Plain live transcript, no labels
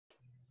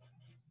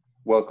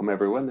Welcome,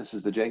 everyone. This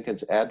is the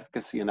Jenkins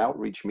Advocacy and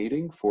Outreach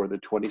meeting for the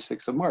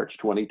 26th of March,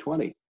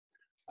 2020.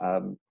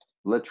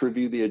 Let's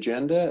review the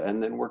agenda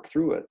and then work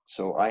through it.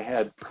 So I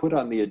had put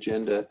on the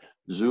agenda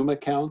Zoom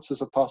accounts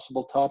as a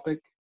possible topic,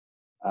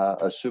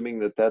 assuming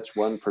that that's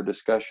one for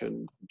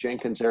discussion.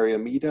 Jenkins area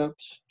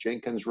meetups,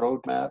 Jenkins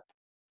roadmap,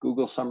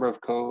 Google Summer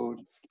of Code,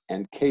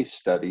 and case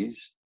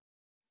studies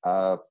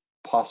as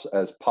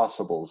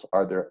possibles.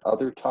 Are there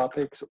other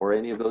topics or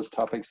any of those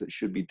topics that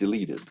should be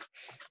deleted?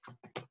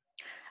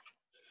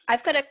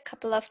 I've got a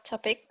couple of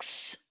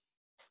topics.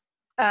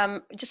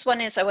 Just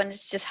one is I wanted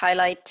to just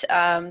highlight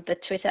the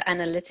Twitter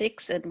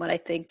analytics and what I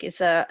think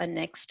is a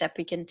next step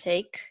we can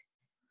take.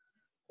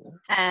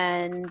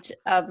 And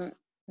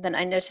then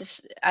I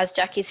noticed, as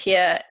Jackie's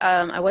here,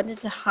 I wanted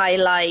to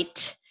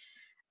highlight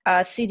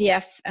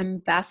CDF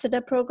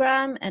ambassador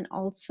program and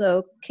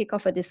also kick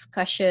off a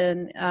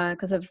discussion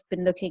because I've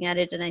been looking at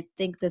it and I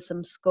think there's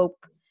some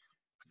scope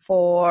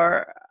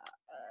for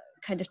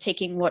kind of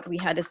taking what we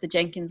had as the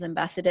Jenkins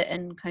ambassador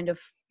and kind of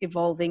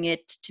evolving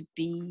it to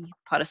be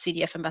part of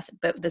CDF ambassador.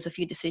 But there's a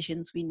few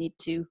decisions we need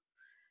to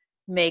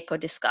make or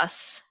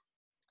discuss.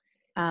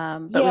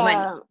 But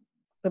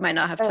we might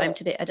not have time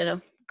today. I don't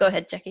know. Go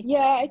ahead, Jackie.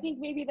 Yeah, I think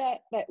maybe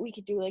that we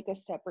could do like a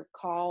separate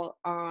call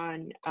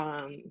on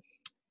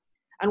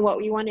what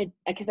we wanted,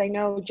 because I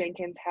know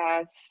Jenkins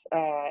has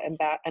an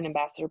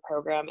ambassador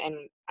program, and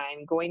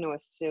I'm going to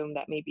assume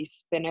that maybe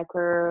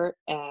Spinnaker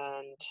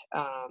and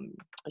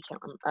I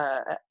can't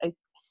remember,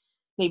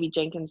 maybe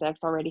Jenkins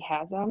X already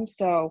has them.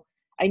 So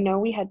I know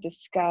we had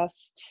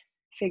discussed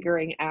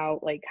figuring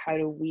out like how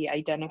do we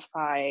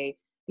identify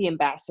the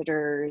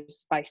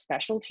ambassadors by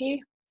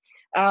specialty.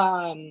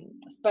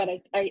 But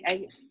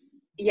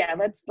yeah,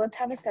 let's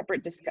have a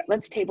separate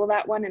let's table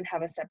that one and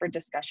have a separate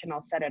discussion.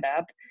 I'll set it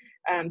up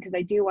because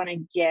I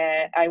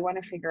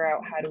want to figure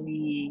out how do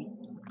we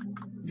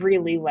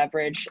really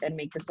leverage and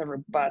make this a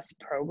robust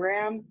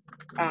program.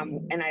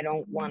 And I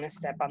don't want to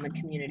step on the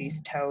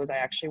community's toes. I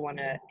actually want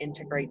to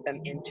integrate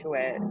them into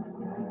it.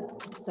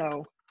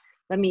 So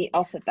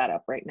I'll set that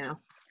up right now.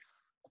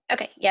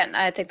 Okay, yeah,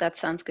 I think that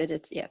sounds good.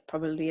 It's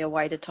probably a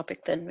wider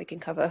topic than we can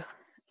cover.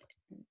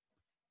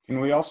 Can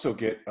we also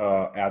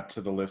add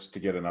to the list to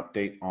get an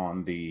update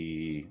on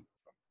we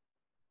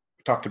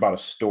talked about a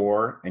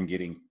store and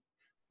getting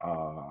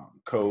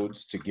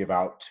codes to give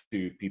out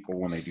to people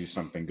when they do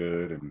something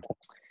good? And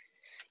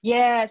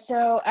yeah,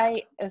 so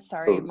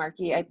sorry,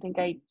 Marky, I think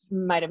I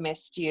might have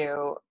missed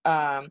you.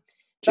 But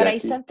Jackie, I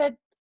sent that.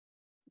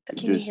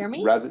 Can you hear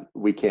me?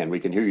 We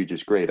can hear you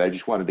just great. I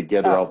just wanted to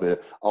gather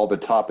all the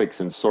topics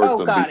and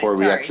sort them before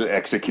we actually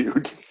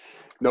execute.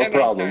 No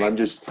problem.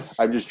 Sorry.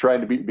 I'm just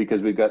trying to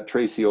because we've got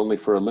Tracy only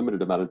for a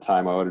limited amount of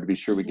time. I wanted to be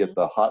sure we get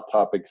the hot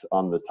topics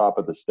on the top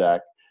of the stack.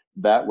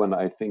 That one,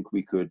 I think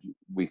we can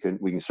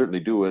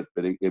certainly do it,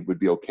 but it would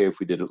be okay if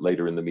we did it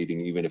later in the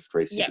meeting, even if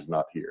Tracy is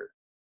not here.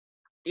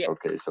 Yep.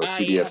 Okay, so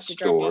CDF I have to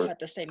store. drop off at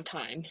the same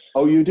time.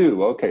 Oh, you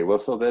do? Okay, well,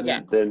 so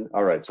then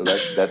all right. So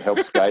that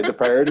helps guide the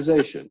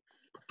prioritization.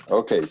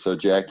 Okay, so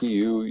Jackie,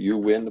 you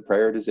win the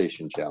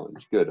prioritization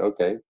challenge. Good.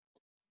 Okay.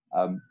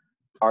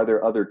 Are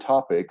there other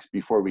topics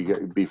before we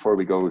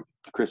go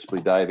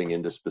crisply diving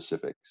into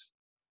specifics?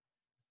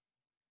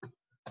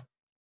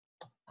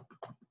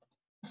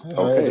 Okay.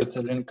 I added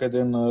a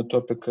LinkedIn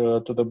topic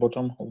to the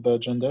bottom of the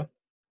agenda.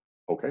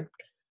 Okay,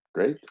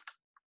 great.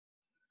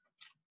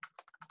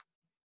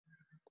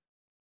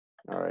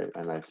 All right,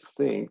 and I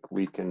think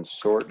we can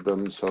sort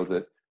them so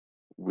that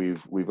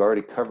we've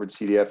already covered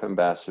CDF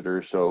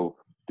ambassador. So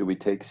do we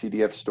take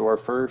CDF store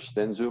first,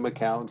 then Zoom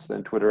accounts,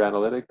 then Twitter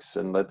analytics,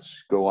 and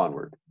let's go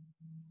onward?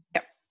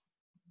 Yep.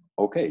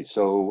 Okay,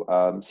 so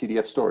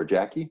CDF store,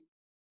 Jackie?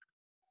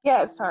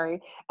 Yeah,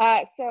 sorry.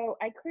 So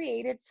I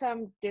created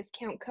some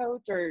discount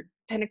codes, or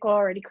Pinnacle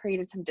already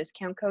created some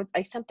discount codes.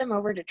 I sent them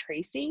over to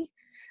Tracy,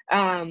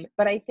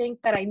 but I think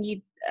that I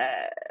need,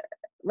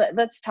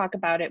 let's talk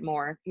about it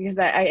more, because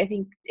I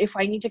think if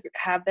I need to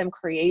have them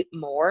create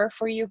more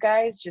for you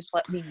guys, just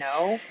let me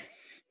know.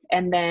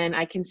 And then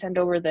I can send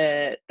over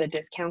the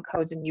discount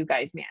codes and you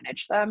guys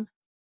manage them.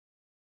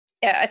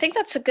 Yeah, I think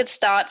that's a good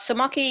start. So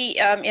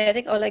Maki, I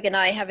think Oleg and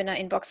I have in our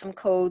inbox some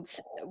codes.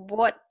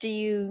 What do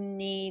you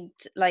need?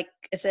 Like,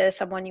 is there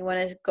someone you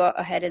want to go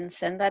ahead and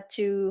send that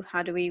to?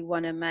 How do we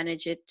want to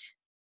manage it?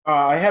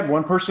 I had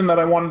one person that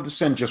I wanted to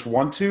send just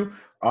one to,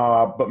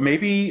 but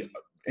maybe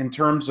in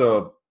terms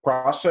of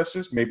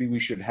processes, maybe we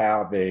should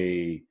have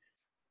a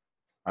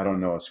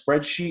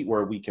spreadsheet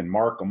where we can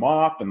mark them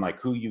off and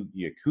like who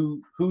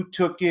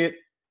took it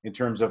in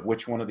terms of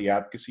which one of the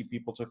advocacy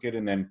people took it,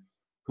 and then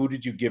who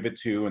did you give it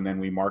to, and then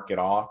we mark it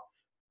off.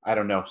 I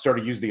don't know, sort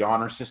of use the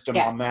honor system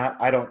on that.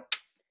 I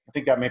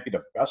think that might be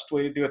the best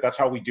way to do it. That's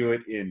how we do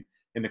it in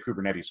the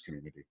Kubernetes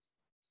community.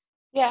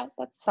 Yeah,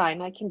 that's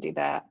fine. I can do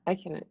that. I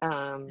can.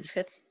 That's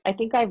good. I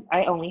think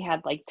I only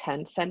had like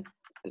 10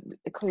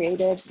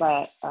 created,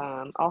 but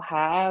I'll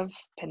have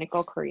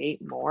Pinnacle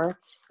create more.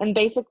 And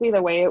basically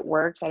the way it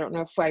works, I don't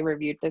know if I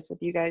reviewed this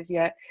with you guys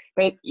yet,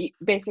 but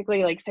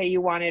basically, like, say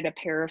you wanted a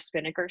pair of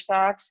Spinnaker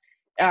socks,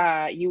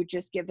 you would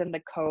just give them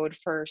the code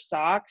for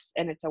socks,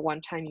 and it's a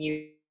one-time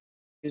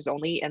use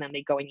only, and then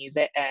they go and use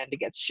it, and it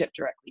gets shipped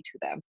directly to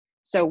them.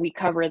 So we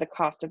cover the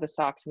cost of the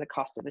socks and the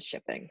cost of the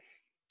shipping.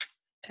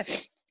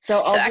 Perfect.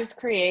 So I'll just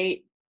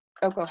create.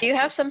 Oh, go ahead. Do you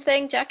have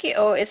something, Jackie,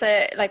 or is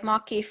it like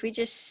Marky? If we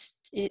just,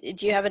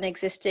 do you have an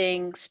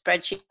existing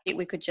spreadsheet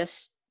we could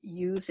just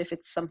use if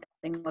it's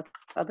something with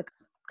other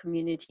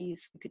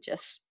communities? We could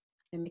just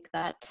mimic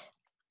that.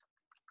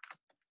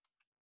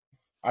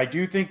 I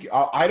do think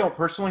I don't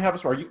personally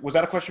have a. Was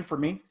that a question for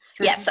me,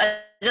 Tracy? Yes, I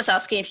was just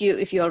asking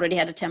if you already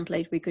had a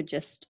template we could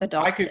just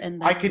adopt.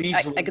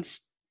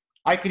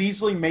 I could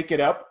easily make it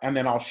up, and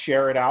then I'll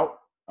share it out.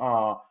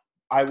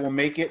 I will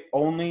make it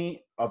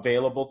only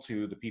available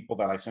to the people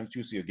that I sent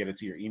to, so you'll get it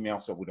to your email,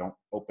 so we don't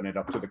open it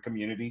up to the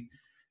community.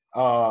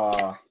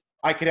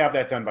 I could have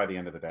that done by the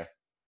end of the day.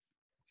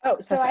 Oh,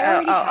 so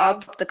I'll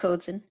put the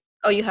codes in.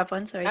 Oh, you have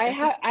one. Sorry,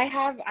 Jackie.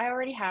 I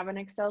already have an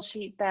Excel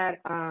sheet that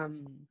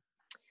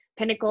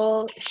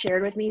Pinnacle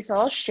shared with me, so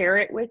I'll share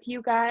it with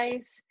you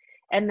guys.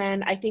 And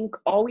then I think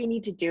all we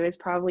need to do is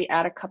probably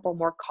add a couple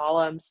more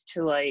columns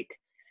to like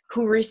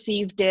who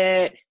received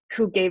it,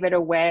 who gave it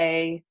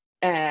away,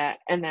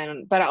 and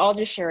then, but I'll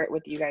just share it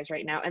with you guys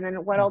right now. And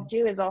then what I'll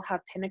do is I'll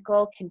have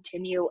Pinnacle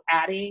continue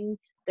adding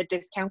the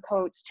discount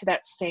codes to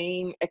that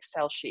same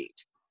Excel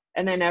sheet.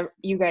 And then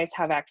you guys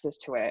have access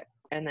to it.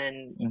 And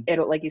then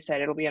it'll, like you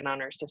said, it'll be an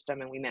honor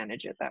system and we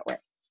manage it that way.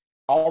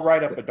 I'll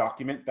write up a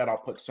document that I'll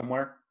put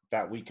somewhere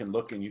that we can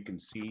look and you can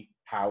see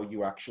how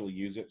you actually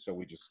use it, so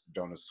we just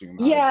don't assume.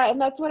 Yeah, and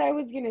that's what I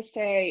was gonna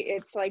say.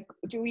 It's like,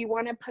 do we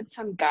want to put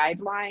some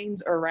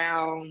guidelines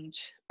around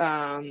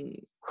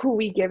who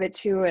we give it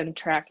to and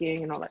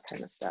tracking and all that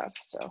kind of stuff?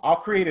 So I'll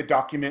create a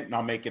document and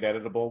I'll make it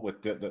editable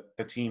with the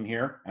team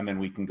here, and then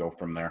we can go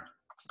from there.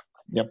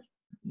 Yep.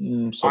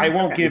 So I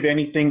won't give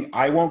anything.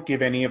 I won't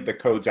give any of the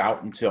codes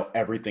out until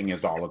everything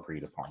is all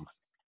agreed upon.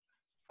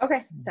 Okay,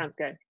 sounds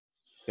good.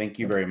 Thank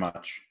you very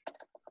much.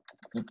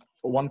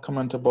 One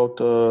comment about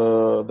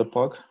the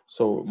plug.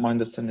 So my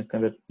understanding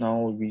is that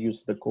now we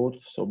use the code.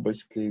 So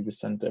basically we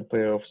send a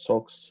pair of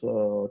socks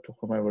to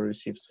whomever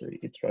receives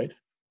it, right?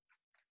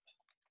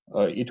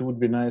 It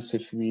would be nice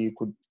if we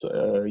could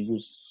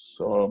use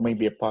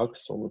maybe a pack.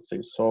 So let's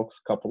say socks,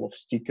 couple of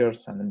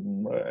stickers,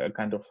 and a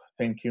kind of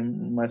thank you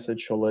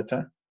message or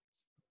letter,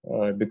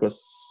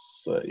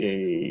 because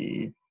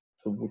it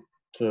would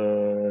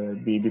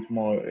be a bit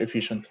more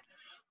efficient.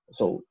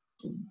 So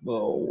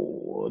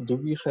do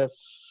we have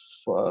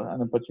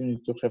an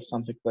opportunity to have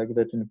something like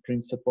that in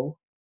principle,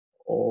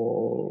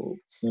 or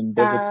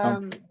does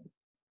it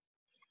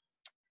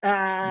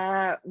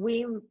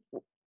come?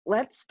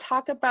 Let's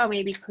talk about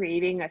maybe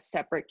creating a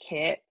separate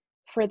kit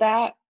for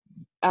that,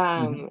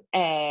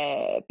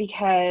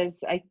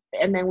 because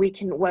and then we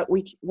can,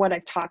 what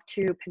I've talked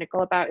to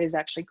Pinnacle about is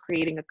actually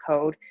creating a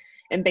code,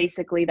 and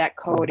basically that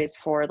code is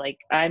for, like,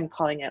 I'm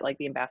calling it like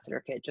the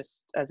ambassador kit,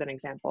 just as an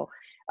example.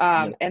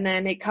 And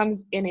then it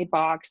comes in a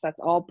box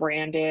that's all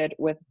branded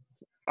with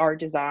our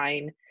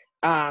design.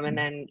 And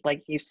then,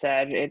 like you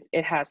said,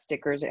 it has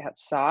stickers, it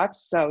has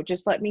socks. So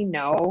just let me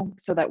know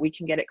so that we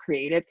can get it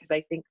created, because I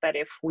think that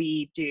if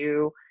we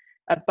do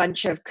a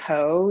bunch of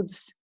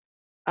codes,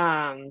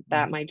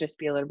 that might just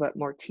be a little bit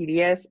more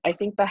tedious. I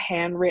think the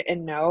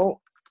handwritten note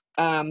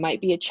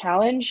might be a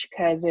challenge,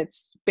 because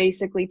it's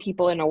basically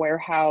people in a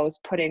warehouse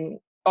putting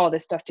all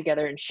this stuff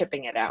together and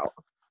shipping it out.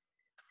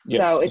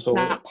 So it's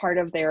not part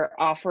of their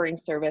offering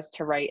service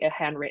to write a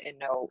handwritten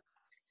note.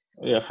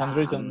 Yeah,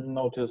 handwritten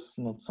note is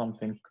not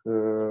something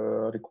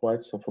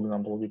required. So, for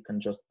example, we can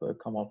just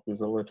come up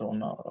with a letter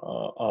on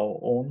our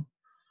own.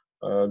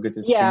 Get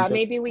it printed,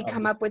 maybe we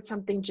come up with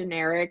something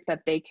generic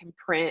that they can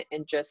print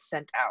and just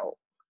send out.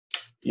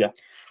 Yeah.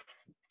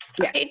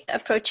 I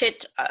approach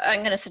it. I'm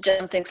going to suggest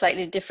something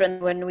slightly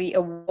different. When we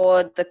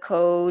award the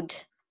code,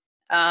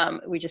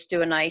 we just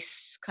do a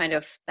nice kind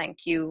of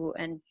thank you,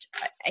 and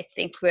I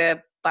think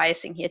we're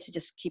biasing here to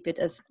just keep it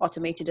as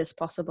automated as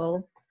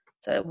possible.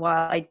 So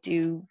while I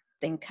do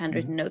think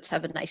handwritten notes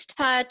have a nice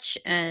touch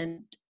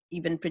and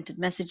even printed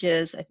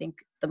messages, I think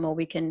the more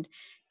we can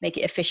make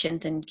it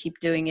efficient and keep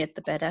doing it,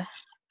 the better.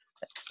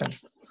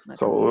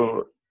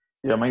 So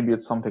yeah, maybe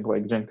it's something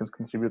like Jenkins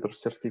contributor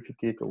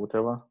certificate or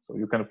whatever. So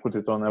you can put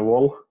it on a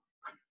wall.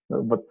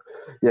 But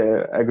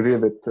yeah, I agree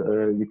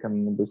that you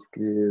can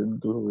basically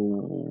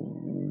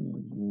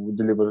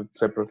deliver it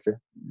separately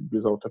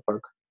without a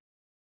pack.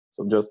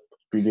 So just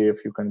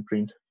PDF you can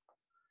print.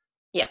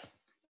 Yeah.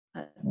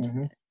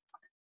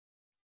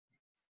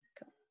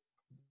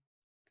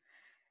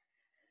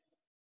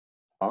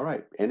 All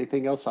right.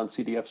 Anything else on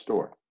CDF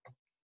Store?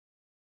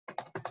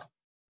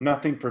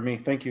 Nothing for me.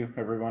 Thank you,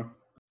 everyone.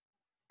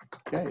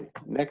 Okay.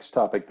 Next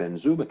topic then,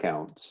 Zoom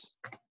accounts.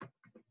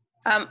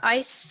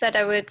 I said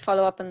I would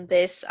follow up on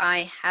this.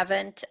 I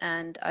haven't,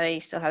 and I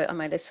still have it on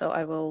my list, so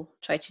I will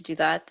try to do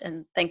that.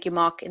 And thank you,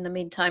 Mark, in the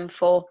meantime,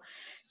 for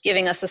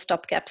giving us a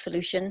stopgap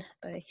solution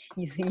by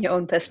using your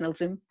own personal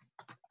Zoom.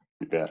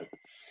 You bet.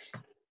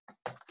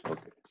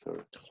 Okay.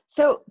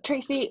 So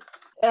Tracy,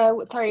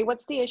 Sorry,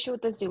 what's the issue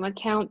with the Zoom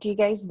account? Do you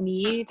guys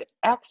need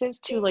access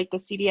to like the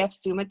CDF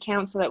Zoom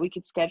account so that we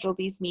could schedule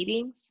these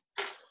meetings?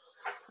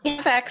 We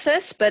have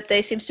access, but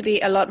there seems to be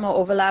a lot more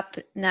overlap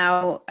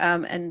now,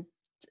 and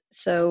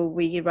so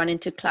we run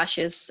into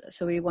clashes.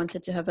 So we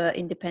wanted to have an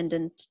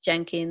independent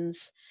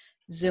Jenkins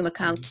Zoom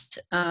account,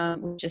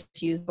 we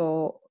just use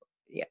for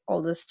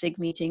all the SIG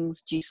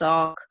meetings,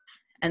 GSOC,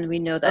 and we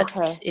know that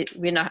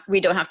we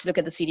don't have to look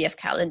at the CDF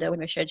calendar when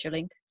we're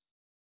scheduling.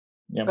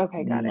 Yeah.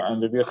 Okay, got it.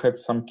 And we had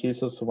some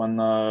cases when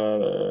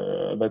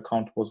the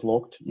account was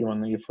locked,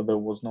 even if there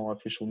was no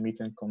official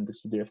meeting on the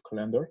CDF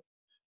calendar.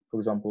 For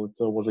example,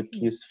 there was a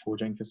case for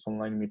Jenkins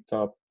Online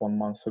Meetup 1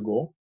 month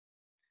ago.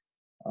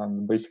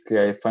 And basically,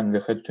 I finally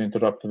had to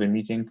interrupt the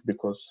meeting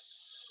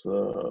because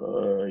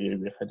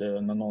we had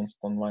an announced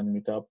online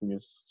meetup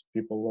with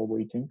people were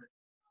waiting.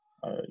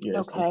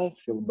 Yes, I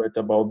feel bad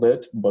about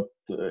that, but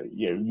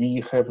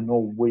we have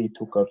no way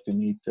to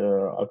coordinate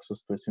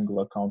access to a single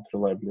account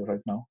reliably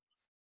right now.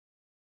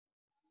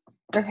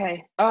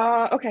 Okay.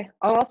 Okay.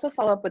 I'll also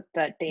follow up with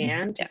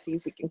Dan to see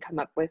if we can come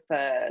up with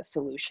a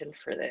solution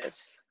for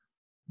this.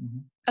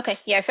 Okay.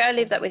 Yeah. If I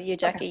leave that with you,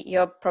 Jackie,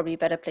 you're probably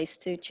better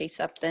placed to chase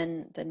up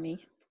than me.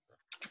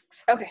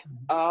 Thanks. Okay.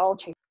 I'll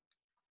chase.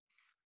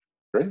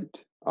 Great.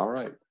 All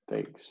right.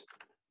 Thanks.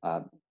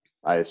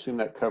 I assume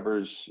that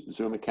covers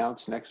Zoom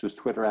accounts. Next was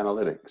Twitter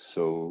analytics.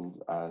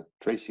 So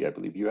Tracy, I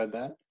believe you had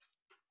that.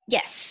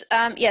 Yes.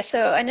 Yeah.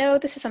 So I know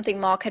this is something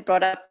Mark had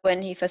brought up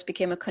when he first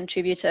became a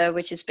contributor,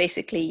 which is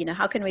basically,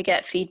 how can we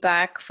get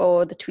feedback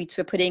for the tweets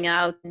we're putting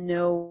out?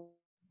 No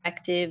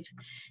active.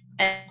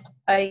 And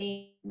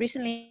I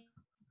recently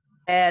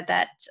heard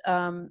that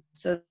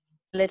so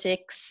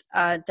analytics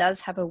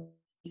does have a way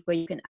where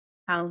you can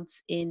add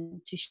counts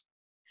in to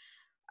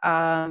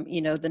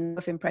the number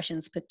of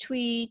impressions per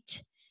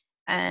tweet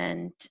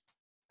and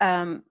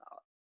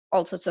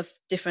all sorts of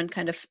different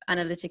kind of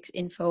analytics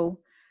info.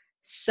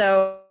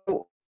 So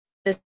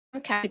there's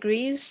some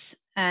categories,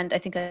 and I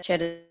think I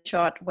shared a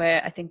chart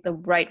where I think the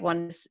right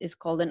one is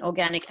called an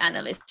organic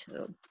analyst,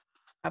 who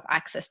have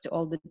access to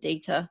all the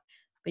data,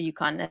 but you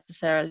can't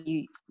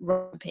necessarily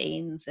run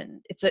campaigns,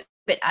 and it's a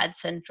bit ad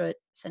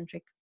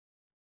centric.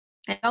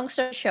 And long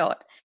story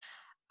short,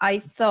 I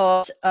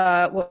thought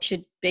what we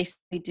should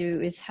basically do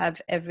is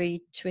have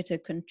every Twitter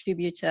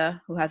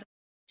contributor who has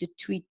to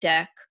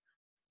TweetDeck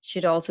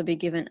should also be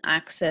given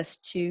access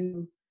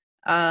to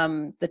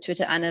the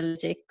Twitter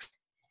analytics.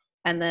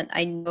 And then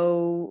I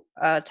know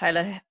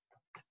Tyler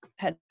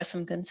had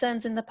some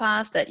concerns in the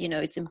past that,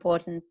 it's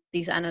important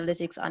these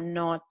analytics are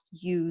not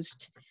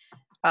used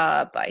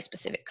by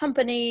specific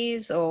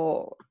companies,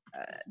 or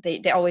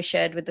they're always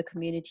shared with the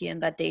community,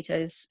 and that data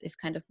is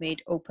kind of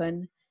made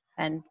open,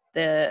 and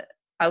the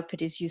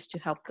output is used to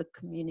help the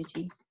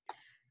community.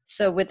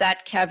 So with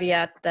that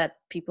caveat that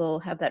people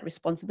have that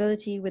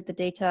responsibility with the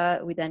data,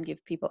 we then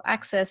give people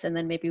access, and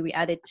then maybe we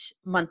add it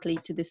monthly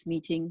to this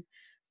meeting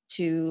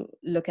to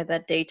look at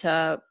that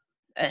data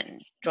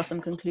and draw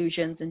some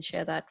conclusions and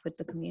share that with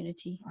the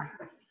community.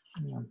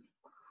 Yeah.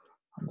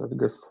 And I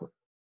guess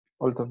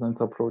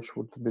alternate approach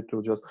would be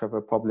to just have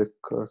a public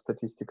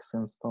statistics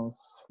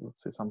instance,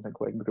 let's say something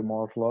like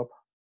Grimoire Lab,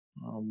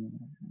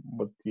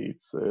 but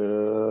it's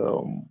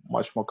a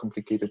much more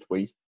complicated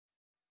way.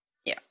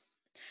 Yeah,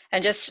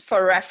 and just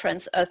for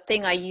reference, a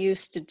thing I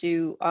used to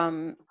do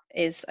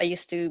is I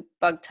used to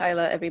bug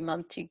Tyler every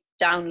month to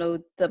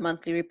download the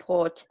monthly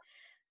report,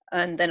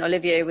 and then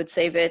Olivier would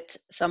save it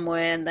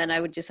somewhere, and then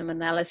I would do some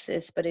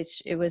analysis, but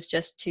it was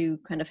just too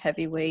kind of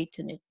heavyweight,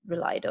 and it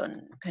relied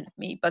on kind of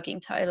me bugging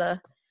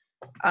Tyler.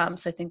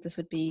 So I think this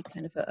would be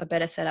kind of a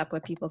better setup where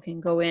people can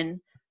go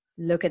in,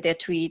 look at their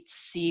tweets,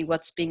 see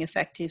what's being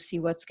effective, see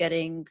what's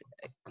getting,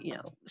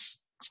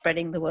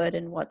 spreading the word,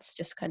 and what's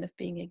just kind of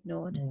being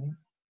ignored.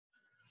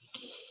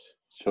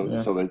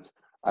 So it's,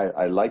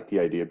 I like the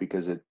idea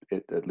because it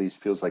at least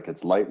feels like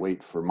it's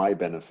lightweight for my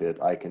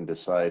benefit. I can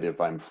decide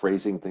if I'm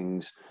phrasing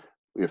things,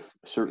 if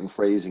certain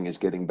phrasing is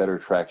getting better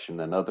traction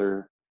than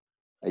other.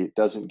 It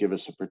doesn't give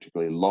us a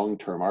particularly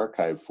long-term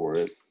archive for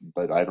it,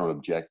 but I don't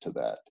object to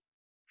that.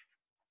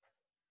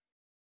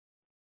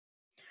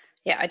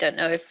 Yeah, I don't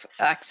know if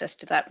access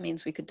to that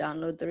means we could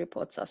download the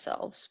reports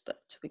ourselves,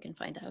 but we can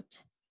find out.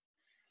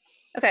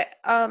 Okay,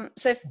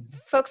 so if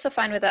folks are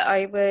fine with that,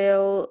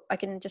 I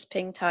can just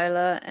ping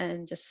Tyler,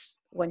 and just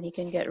when he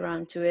can get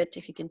around to it,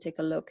 if he can take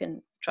a look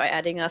and try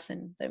adding us,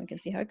 and then we can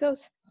see how it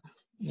goes.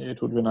 Yeah,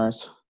 it would be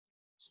nice.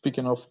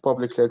 Speaking of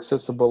publicly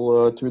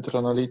accessible Twitter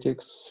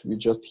analytics, we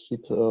just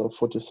hit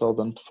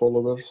 40,000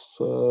 followers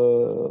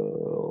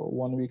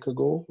 1 week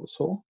ago or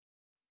so.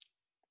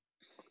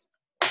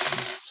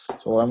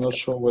 So I'm not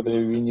sure whether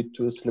we need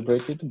to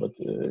celebrate it, but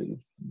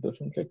it's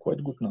definitely a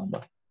quite good number.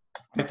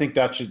 I think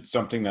that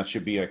something that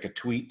should be like a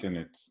tweet, and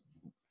it's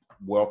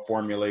well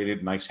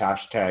formulated, nice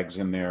hashtags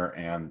in there,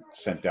 and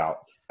sent out.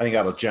 I think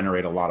that'll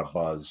generate a lot of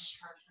buzz.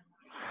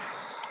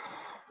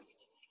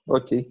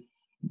 Okay.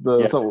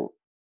 So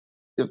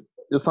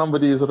if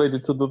somebody is ready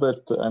to do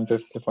that, I'm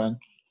perfectly fine.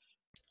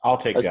 I'll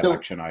take that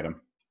action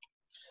item.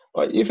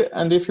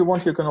 If you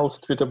want, you can also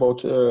tweet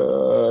about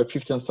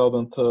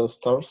 15,000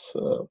 stars.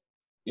 Or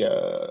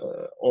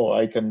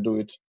I can do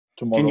it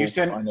tomorrow.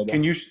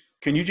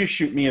 Can you just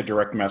shoot me a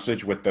direct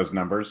message with those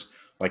numbers,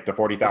 like the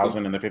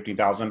 40,000 and the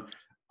 15,000?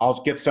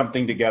 I'll get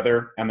something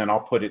together and then I'll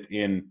put it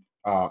in.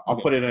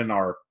 Put it in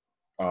our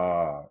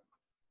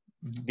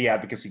the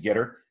advocacy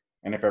getter,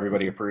 and if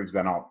everybody approves,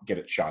 then I'll get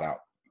it shot out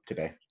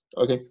today.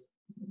 Okay.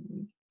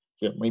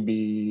 Yeah,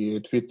 maybe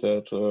tweet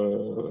that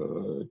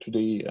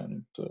today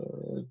and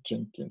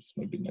Jenkins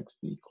maybe next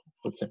week.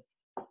 Let's see.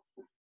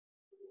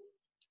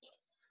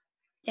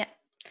 Yeah,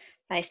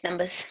 nice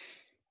numbers.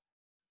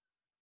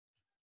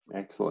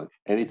 Excellent.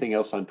 Anything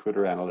else on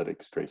Twitter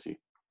analytics, Tracy?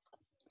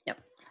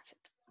 Yep, that's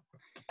it.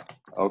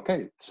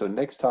 Okay, so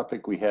next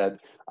topic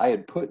I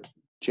had put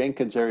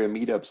Jenkins area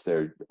meetups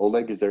there.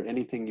 Oleg, is there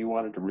anything you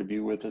wanted to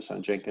review with us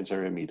on Jenkins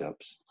area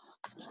meetups?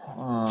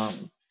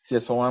 Yeah,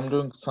 so I'm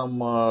doing some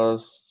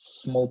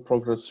small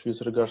progress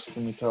with regards to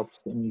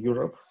meetups in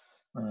Europe.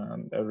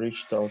 I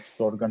reached out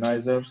to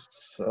organizers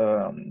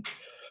to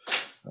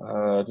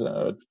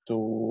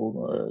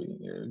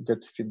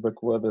get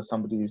feedback whether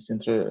somebody is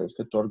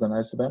interested to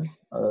organize them.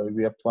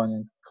 We are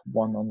planning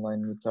one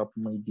online meetup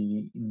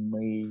maybe in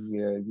May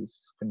with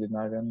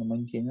Scandinavian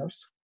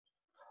maintainers.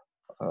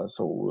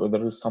 So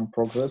there is some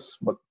progress,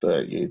 but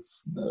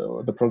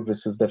the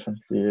progress is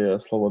definitely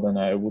slower than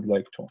I would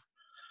like to.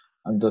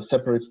 And the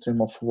separate stream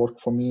of work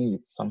for me,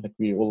 it's something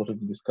we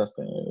already discussed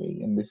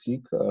in the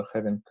SIG,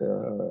 having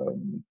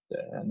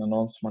an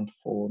announcement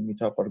for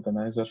meetup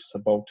organizers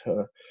about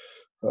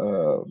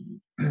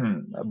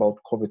about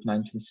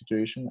COVID-19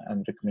 situation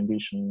and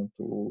recommendation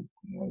to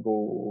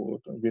go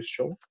to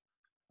virtual,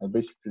 and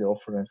basically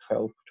offering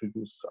help to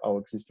use our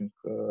existing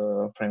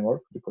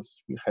framework,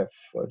 because we have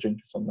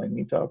Jenkins online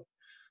meetup.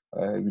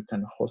 We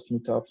can host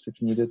meetups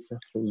if needed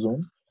through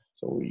Zoom.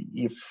 So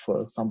if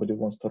somebody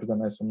wants to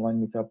organize online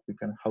meetup, we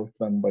can help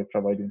them by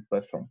providing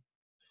platform.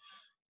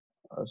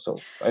 So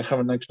I have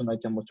an action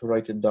item to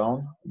write it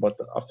down, but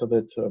after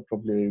that,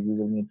 probably we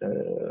will need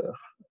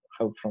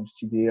help from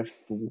CDF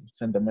to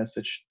send a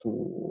message to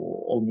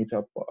all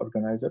meetup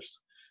organizers,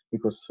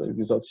 because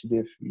without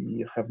CDF,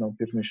 we have no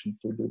permission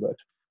to do that.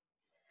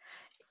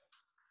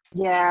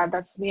 Yeah,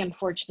 that's the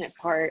unfortunate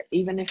part,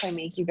 even if I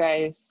make you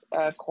guys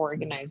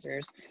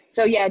co-organizers.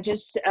 So yeah,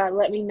 just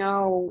let me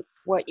know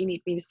what you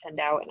need me to send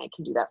out and I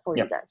can do that for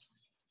you guys.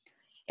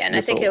 Yeah, and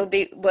I think it'll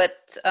be what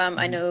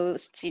I know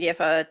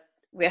CDF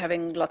we're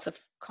having lots of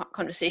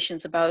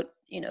conversations about,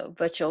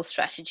 virtual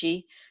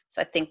strategy.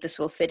 So I think this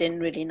will fit in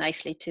really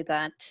nicely to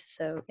that.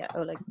 So yeah,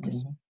 Oleg,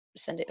 just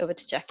send it over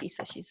to Jackie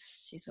so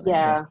she's aware.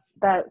 Yeah,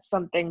 that's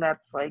something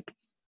that's like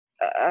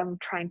I'm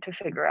trying to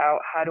figure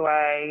out, how do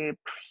I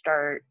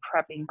start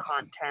prepping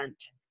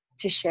content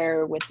to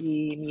share with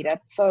the meetup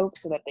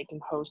folks so that they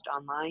can host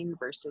online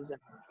versus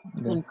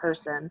in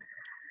person.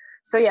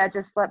 So yeah,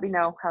 just let me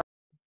know how.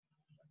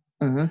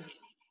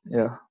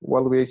 Yeah,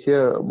 while we're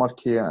here,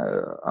 Marky,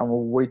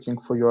 I'm waiting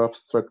for your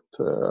abstract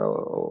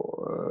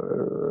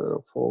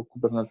for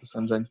Kubernetes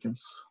and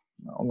Jenkins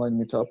online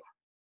meetup.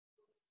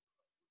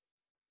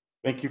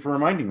 Thank you for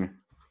reminding me.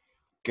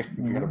 I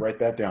gotta write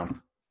that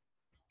down.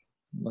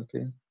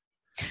 Okay.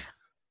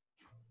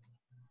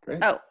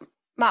 Great. Oh,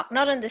 Mark,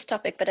 not on this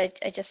topic, but I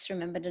just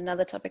remembered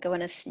another topic I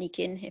want to sneak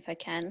in if I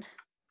can.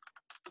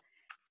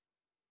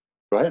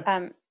 Go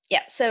ahead.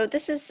 Yeah, so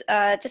this is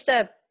just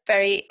a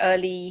very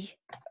early,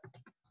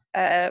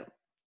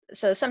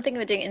 so something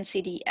we're doing in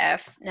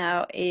CDF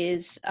now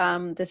is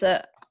there's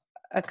a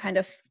kind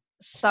of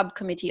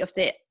subcommittee of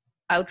the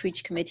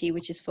outreach committee,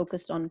 which is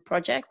focused on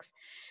projects.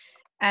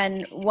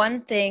 And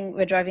one thing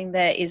we're driving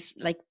there is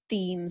like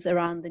themes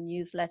around the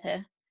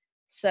newsletter.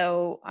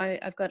 So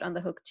I've got on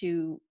the hook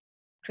to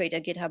create a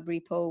GitHub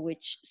repo,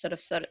 which sort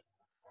of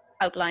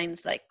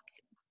outlines like,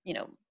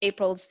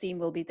 April's theme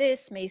will be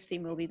this, May's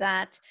theme will be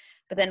that.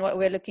 But then what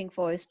we're looking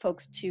for is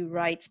folks to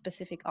write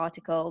specific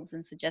articles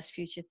and suggest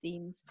future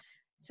themes.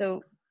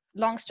 So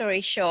long story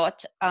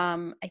short,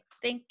 I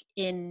think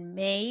in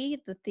May,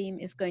 the theme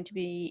is going to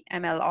be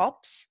ML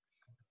Ops.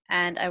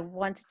 And I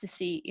wanted to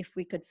see if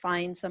we could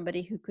find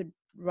somebody who could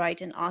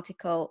write an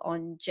article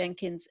on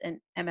Jenkins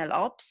and ML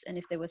Ops. And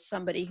if there was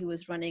somebody who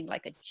was running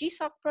like a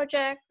GSOC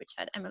project, which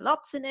had ML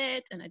Ops in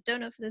it, and I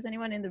don't know if there's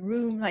anyone in the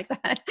room like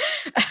that.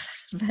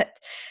 But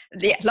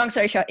yeah, long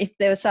story short, if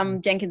there was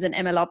some Jenkins and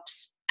ML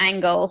Ops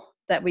angle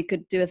that we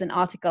could do as an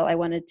article, I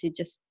wanted to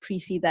just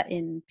pre-seed that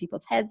in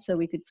people's heads so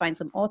we could find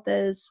some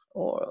authors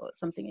or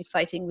something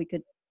exciting we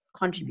could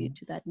contribute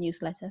to that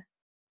newsletter.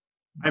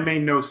 I may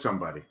know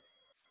somebody.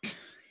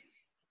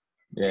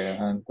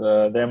 Yeah, and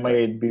there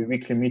may be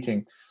weekly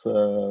meetings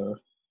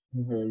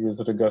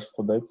with regards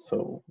to that.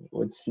 So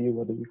let's see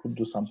whether we could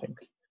do something.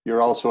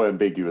 You're also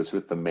ambiguous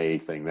with the May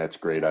thing. That's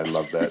great. I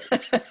love that.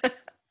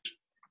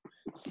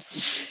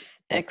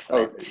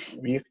 Excellent.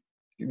 We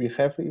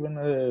have even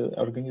an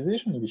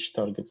organization which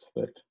targets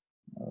that.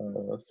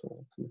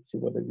 So let's see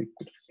whether we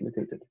could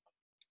facilitate it.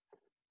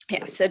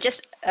 Yeah, so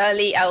just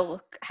early,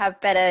 I'll have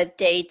better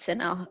dates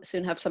and I'll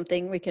soon have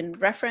something we can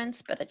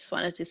reference, but I just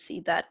wanted to see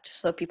that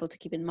so people to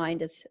keep in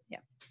mind is, yeah.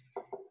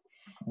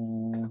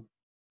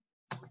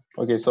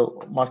 Okay, so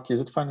Mark, is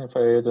it fine if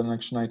I add an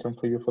action item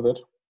for you for that?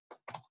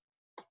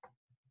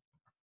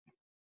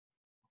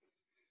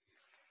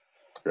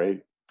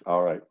 Great.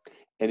 All right.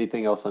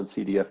 Anything else on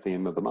CDF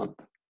theme of the month?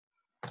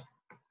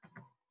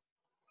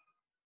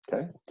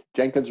 Okay.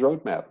 Jenkins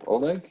roadmap.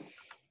 Oleg?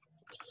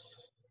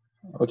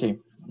 Okay,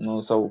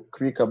 so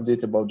quick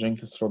update about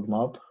Jenkins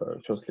roadmap.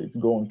 Firstly, it's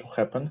going to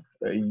happen.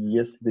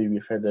 Yesterday,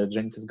 we had a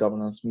Jenkins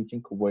governance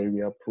meeting where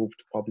we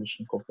approved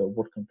publishing of the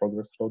work in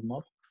progress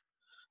roadmap.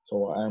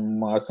 So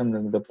I'm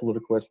assembling the pull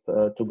request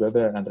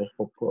together, and I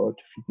hope to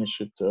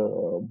finish it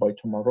by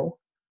tomorrow.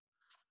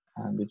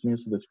 And it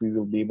means that we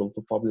will be able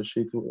to publish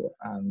it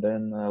and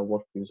then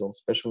work with all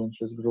special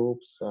interest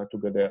groups to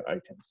gather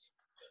items.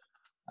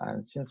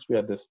 And since we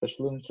had the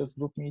special interest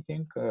group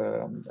meeting,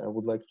 I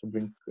would like to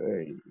bring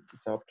it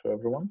up to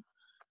everyone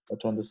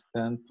to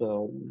understand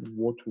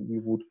what we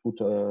would put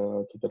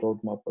to the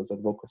roadmap as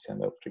advocacy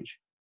and outreach.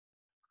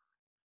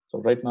 So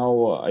right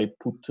now I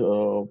put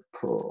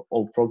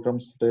all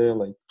programs there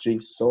like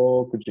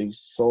JSOC,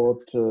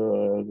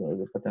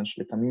 JSOT,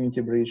 potentially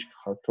Community Bridge,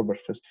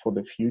 Oktoberfest for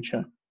the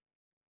future.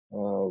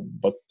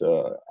 But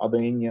are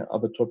there any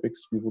other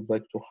topics we would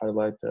like to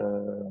highlight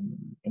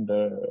in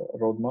the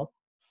roadmap?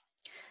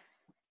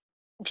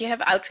 Do you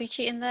have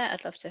outreachy in there?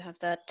 I'd love to have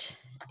that,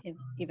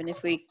 even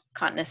if we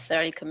can't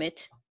necessarily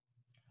commit.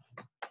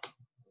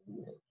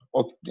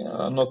 Okay,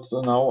 not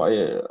now.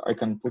 I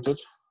can put it.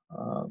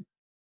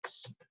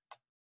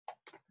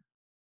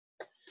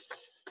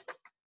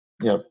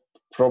 Yeah,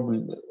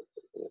 probably.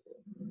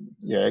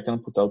 Yeah, I can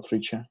put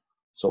outreach.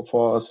 So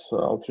for us,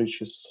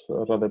 outreach is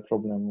rather a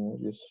problem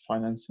with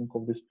financing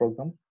of this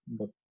program.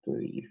 But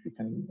if you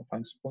can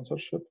find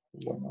sponsorship,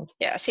 why not?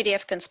 Yeah,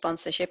 CDF can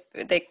sponsorship.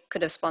 They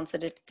could have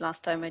sponsored it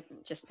last time. I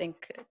just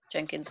think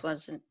Jenkins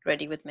wasn't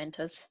ready with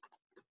mentors.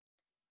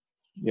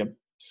 Yeah.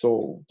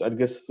 So I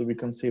guess we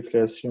can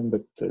safely assume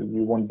that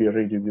we won't be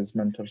ready with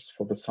mentors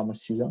for the summer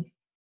season.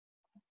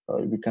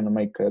 We can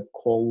make a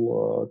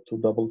call to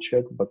double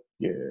check, but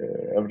yeah,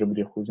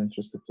 everybody who's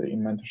interested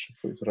in mentorship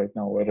is right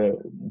now at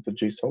the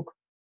JSOC.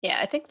 Yeah,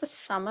 I think the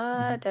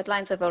summer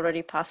deadlines have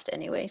already passed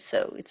anyway,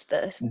 so it's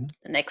the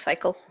next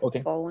cycle,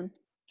 okay. fall one.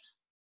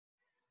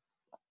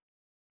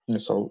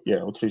 So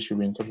yeah, outreach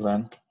winter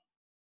then.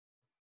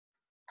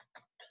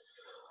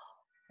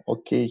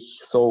 Okay,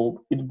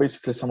 so it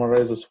basically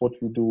summarizes what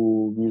we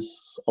do with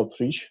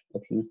outreach,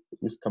 at least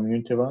with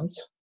community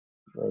events.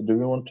 Do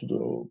we want to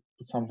do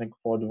something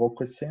for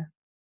advocacy,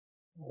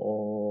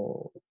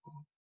 or?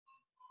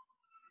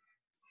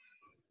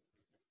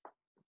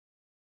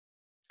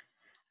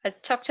 I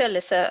talked to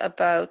Alyssa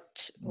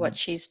about what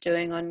she's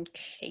doing on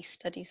case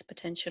studies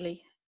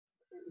potentially.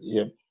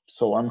 Yeah,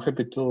 so I'm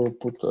happy to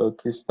put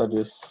case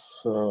studies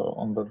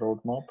on the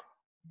roadmap,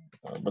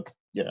 but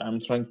yeah, I'm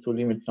trying to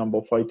limit number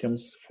of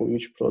items for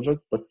each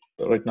project, but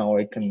right now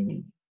I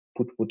can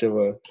put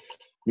whatever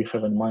we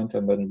have in mind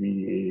and then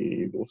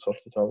we will sort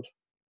it out.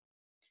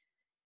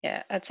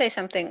 Yeah, I'd say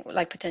something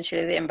like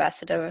potentially the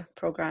ambassador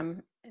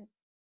program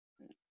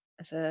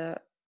as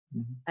a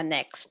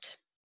next,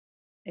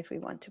 if we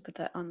want to put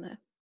that on there.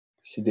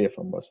 CDF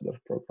ambassador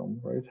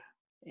program, right?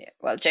 Yeah,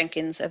 well,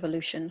 Jenkins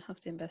evolution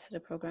of the ambassador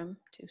program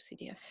to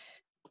CDF,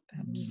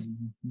 perhaps.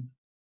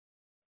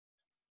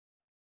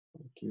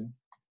 Okay.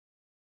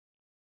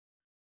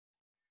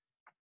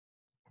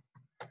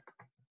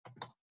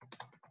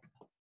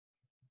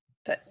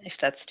 But if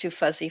that's too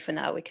fuzzy for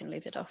now, we can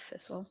leave it off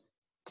as well.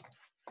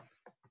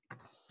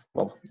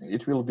 Well,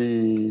 it will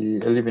be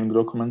a living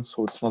document,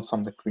 so it's not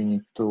something we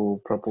need to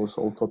propose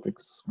all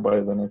topics by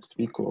the next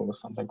week or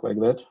something like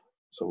that.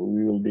 So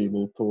we will be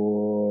able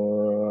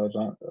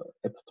to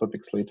add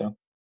topics later.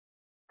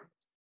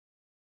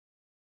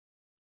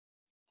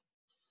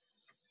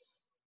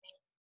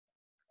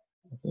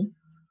 Okay.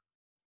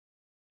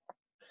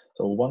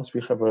 So once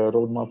we have a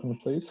roadmap in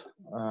place,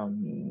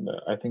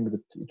 I think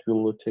that it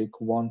will take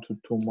 1 to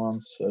 2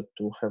 months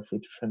to have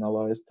it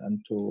finalized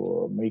and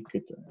to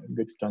get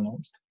it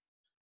announced.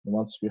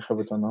 Once we have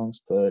it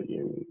announced,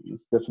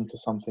 it's definitely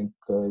something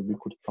we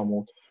could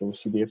promote through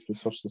CDF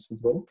resources as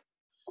well,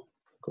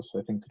 because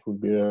I think it would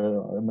be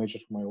a major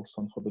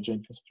milestone for the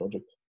Jenkins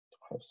project to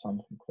have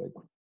something like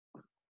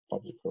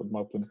public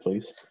roadmap in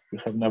place. We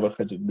have never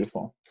had it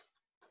before.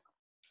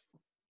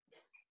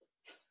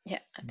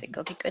 Yeah, I think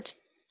it'll be good.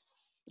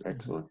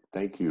 Excellent.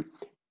 Thank you.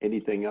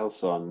 Anything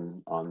else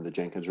on the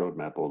Jenkins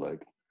roadmap,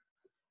 Oleg?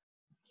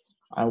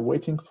 I'm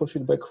waiting for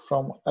feedback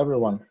from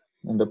everyone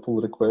in the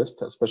pull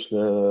request,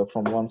 especially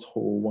from ones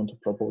who want to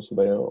propose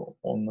their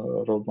own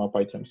roadmap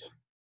items.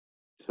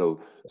 So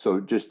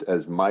just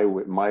as my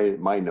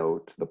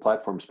note, the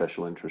platform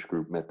special interest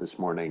group met this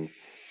morning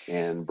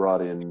and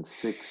brought in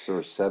 6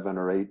 or 7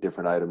 or 8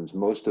 different items,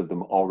 most of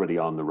them already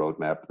on the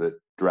roadmap, that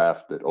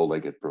draft that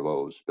Oleg had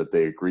proposed, but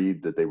they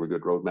agreed that they were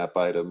good roadmap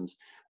items.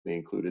 They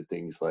included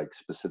things like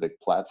specific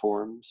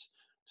platforms,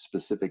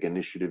 specific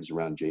initiatives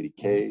around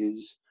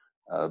JDKs,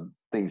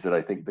 things that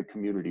I think the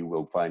community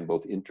will find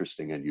both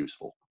interesting and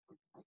useful.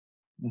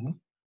 Mm-hmm.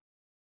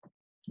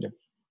 Yep.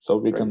 So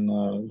we can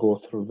go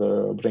through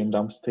the brain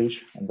dump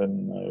stage, and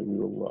then we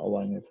will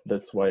align it.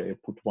 That's why I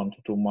put 1 to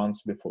 2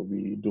 months before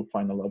we do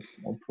final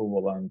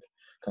approval and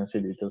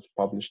consider it as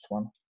published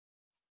one.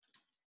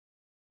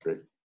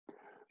 Great.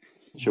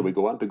 Shall we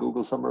go on to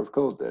Google Summer of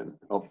Code then?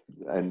 Oh,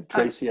 and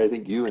Tracy, I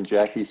think you and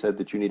Jackie said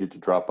that you needed to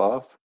drop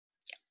off.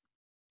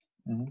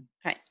 Mm-hmm.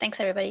 All right. Thanks,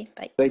 everybody.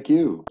 Bye. Thank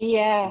you.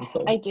 Yeah,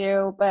 I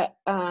do, but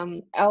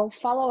I'll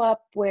follow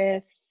up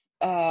with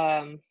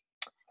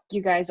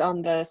you guys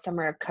on the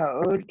Summer of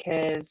Code,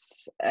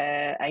 because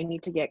I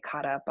need to get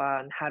caught up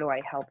on how do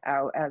I help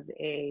out as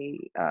a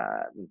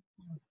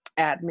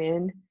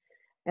admin.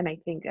 And I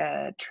think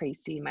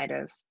Tracy might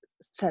have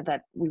said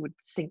that we would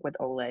sync with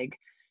Oleg.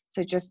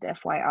 So just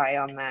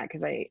FYI on that,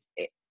 because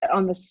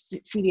on the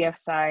CDF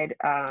side,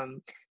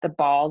 the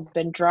ball's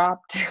been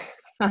dropped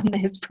on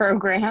this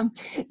program.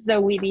 So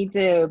we need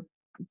to,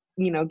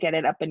 get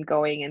it up and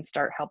going and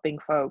start helping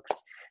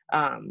folks.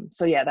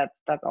 So yeah,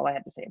 that's all I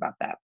had to say about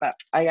that. But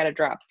I got to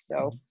drop,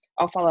 so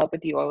I'll follow up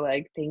with you,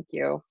 Oleg. Thank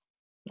you.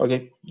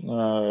 Okay.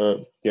 Yeah,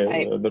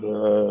 there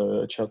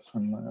are chats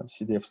on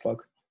CDF Slack.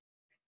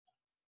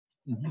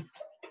 Mm-hmm.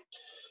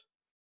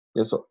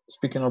 Yeah, so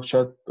speaking of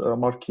chat,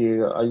 Marky,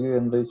 are you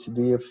in the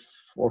CDF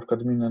org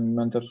admin and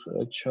mentor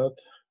chat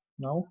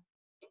now?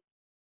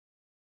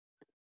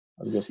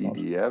 I guess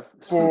CDF?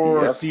 Not.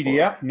 For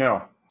CDF?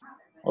 No.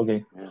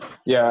 Okay.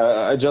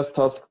 Yeah, I just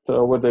asked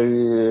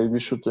whether we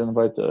should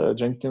invite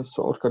Jenkins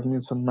org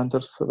admins and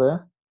mentors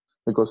there,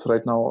 because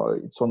right now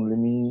it's only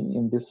me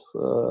in this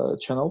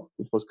channel.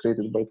 It was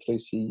created by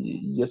Tracy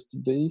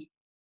yesterday,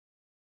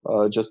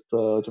 just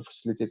to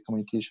facilitate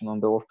communication on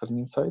the org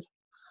admin side.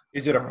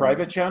 Is it a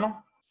private channel?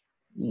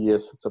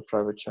 Yes, it's a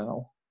private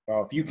channel.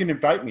 If you can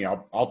invite me,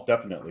 I'll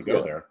definitely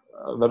go there.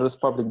 There is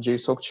public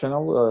JSOC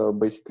channel,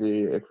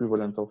 basically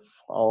equivalent of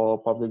our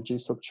public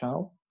JSOC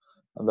channel.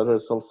 And there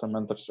is also a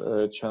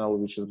mentor channel,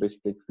 which is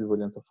basically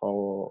equivalent of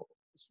our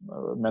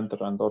mentor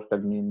and org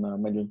admin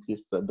mailing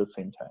lists at the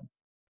same time.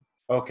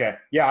 Okay.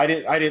 Yeah,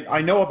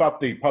 I know about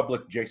the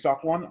public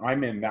JSOC one.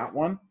 I'm in that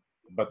one,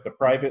 but the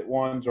private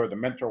ones or the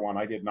mentor one,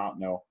 I did not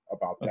know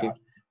about that. Okay.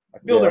 I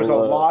feel there's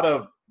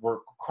we're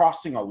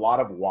crossing a lot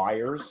of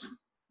wires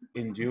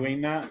in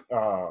doing that.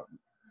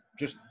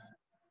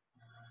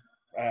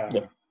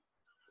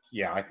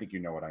 Yeah, I think you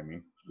know what I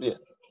mean. Yeah,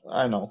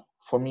 I know.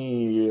 For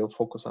me,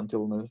 focus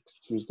until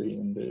next Tuesday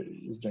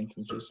is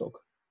Jenkins JSOC.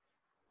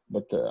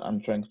 But I'm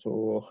trying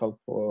to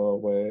help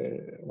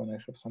when I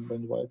have some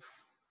bandwidth.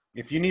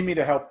 If you need me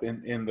to help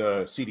in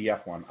the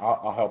CDF one,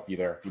 I'll help you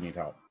there if you need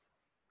help.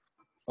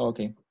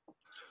 Okay.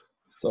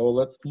 So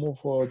let's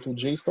move to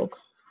JSOC.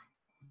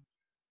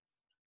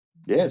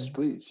 Yes,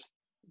 please.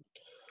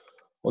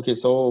 Okay,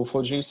 so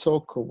for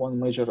JSOC, one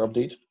major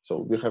update.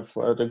 So we have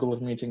regular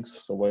meetings,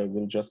 so I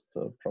will just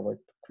provide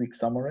a quick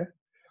summary.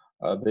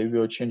 There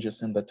were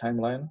changes in the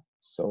timeline.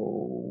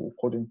 So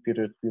coding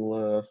period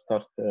will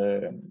start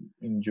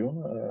in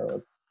June.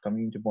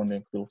 Community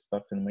bonding will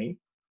start in May.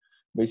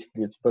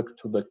 Basically, it's back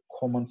to the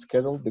common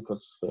schedule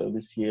because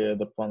this year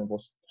the plan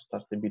was to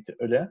start a bit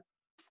earlier.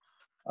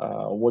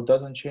 What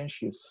doesn't change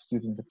is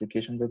student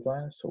application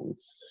deadline. So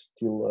it's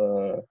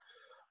still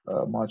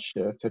March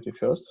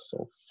 31st,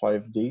 so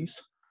 5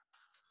 days.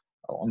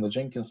 On the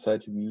Jenkins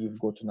side, we've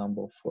got a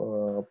number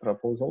of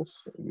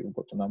proposals. We've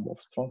got a number of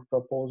strong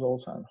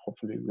proposals, and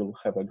hopefully we'll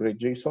have a great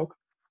JSOC.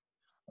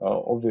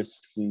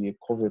 Obviously,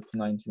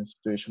 COVID-19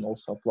 situation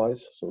also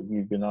applies. So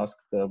we've been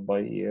asked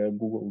by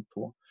Google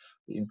to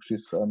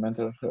increase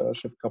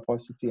mentorship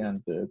capacity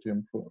and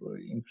to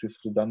increase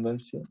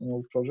redundancy in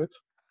all projects.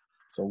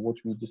 So what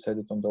we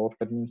decided on the org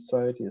admin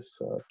side is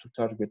to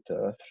target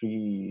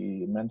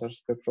 3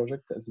 mentors per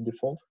project as a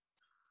default,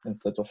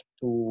 instead of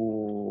 2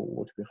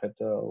 what we had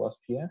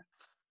last year.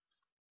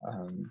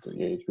 And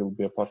yeah, it will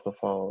be a part of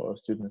our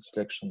student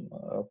selection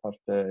part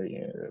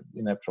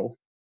in April.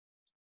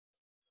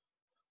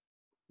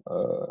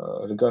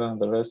 Regarding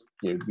the rest,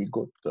 yeah, we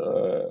got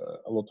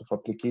a lot of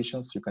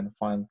applications. You can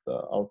find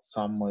out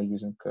some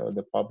using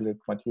the public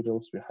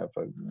materials. We have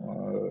a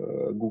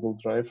Google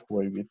Drive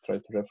where we try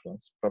to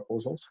reference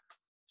proposals.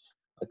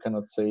 I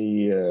cannot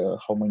say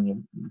how many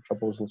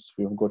proposals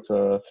we've got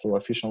through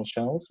official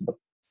channels, but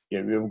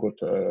yeah, we've got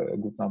a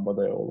good number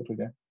there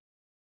already.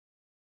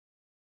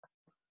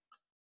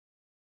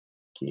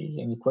 Okay,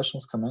 any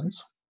questions,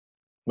 comments?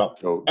 No,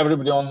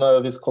 everybody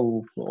on this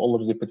call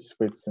already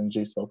participates in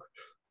JSOC.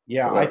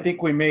 Yeah, so, I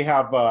think we may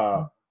have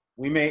a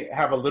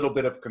little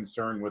bit of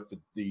concern with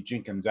the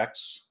Jenkins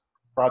X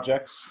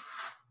projects.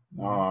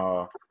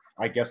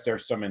 I guess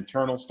there's some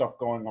internal stuff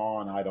going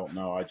on. I don't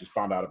know. I just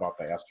found out about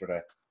that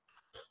yesterday.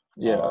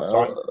 Yeah.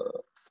 So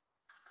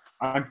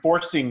I'm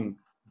forcing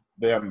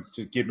them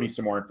to give me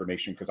some more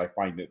information because I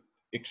find it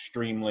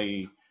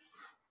extremely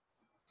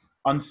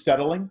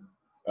unsettling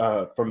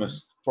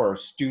for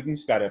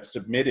students that have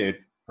submitted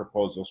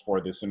proposals for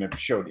this and have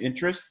showed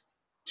interest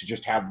to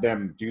just have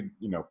them do,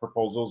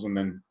 proposals and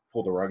then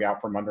pull the rug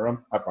out from under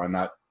them. I find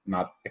that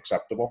not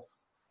acceptable.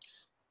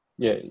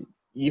 Yeah,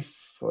 if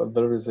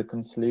there is a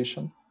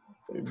cancellation,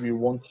 we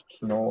want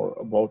to know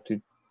about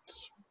it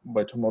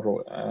by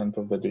tomorrow, end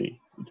of the day.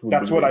 It would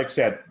That's be what great. I've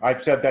said.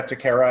 I've said that to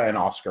Kara and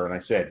Oscar, and I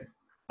said,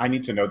 I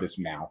need to know this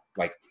now.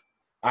 Like,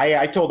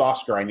 I told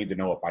Oscar I need to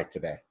know it by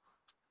today.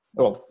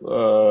 Well,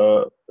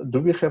 do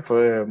we have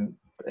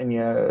any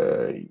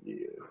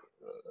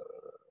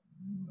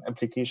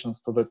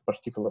applications to that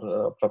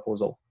particular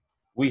proposal?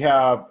 We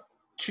have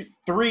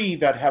three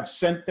that have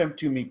sent them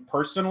to me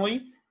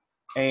personally,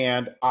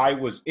 and I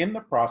was in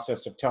the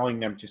process of telling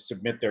them to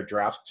submit their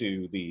drafts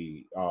to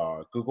the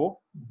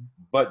Google,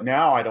 but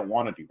now I don't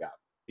want to do that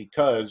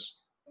because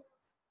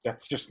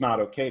that's just not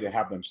okay to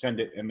have them send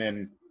it, and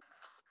then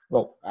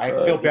I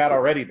feel bad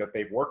already that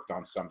they've worked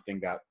on something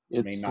that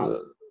may not.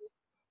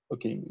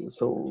 Okay,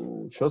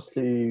 so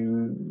firstly,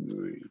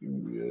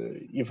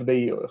 if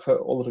they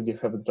already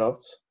have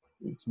drafts,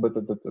 it's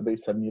better that they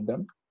submit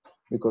them,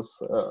 because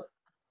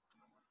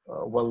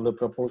while the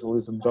proposal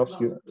is in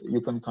draft,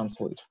 you can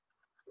cancel it.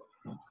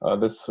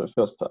 This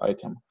first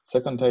item.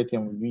 Second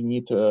item, we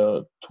need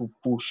to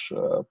push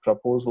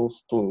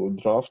proposals to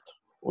draft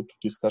or to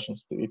discussion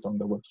state on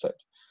the website.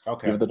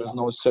 Okay. If there is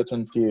no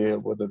certainty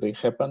whether they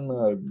happen,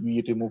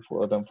 we remove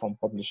them from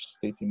published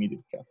state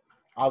immediately.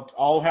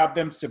 I'll have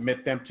them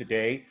submit them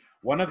today.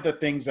 One of the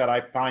things that I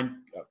find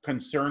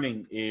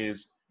concerning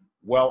is,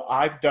 well,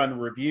 I've done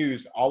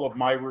reviews. All of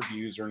my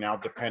reviews are now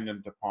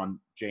dependent upon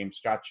James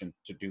Strachan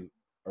to do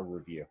a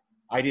review.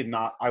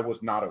 I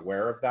was not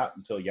aware of that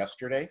until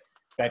yesterday,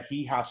 that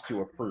he has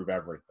to approve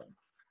everything.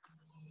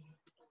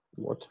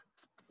 What?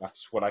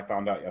 That's what I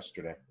found out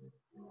yesterday.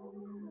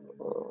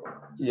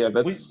 Yeah,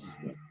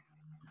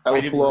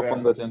 I'll follow up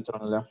on that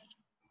internally.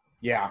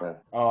 Yeah,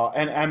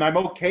 and I'm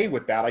okay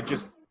with that.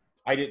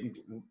 I didn't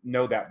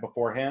know that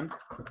beforehand.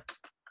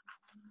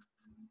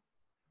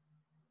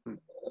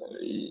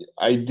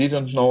 I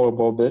didn't know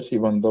about that,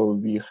 even though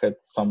we had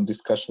some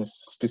discussions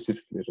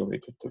specifically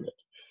related to that.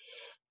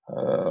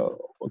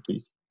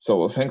 Okay,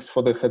 so thanks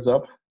for the heads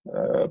up.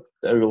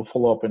 I will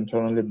follow up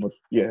internally, but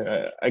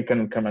yeah, I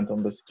cannot comment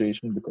on the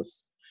situation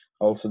because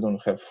I also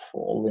don't have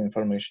all the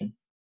information.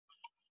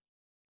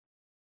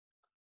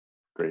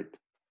 Great.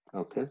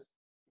 Okay.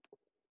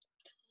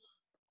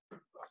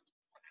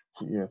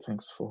 Yeah,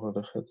 thanks for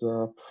the heads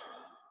up.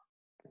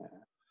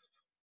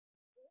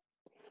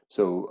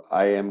 So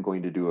I am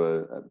going to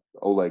do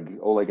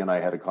Oleg and I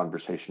had a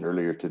conversation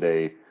earlier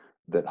today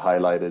that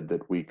highlighted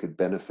that we could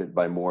benefit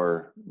by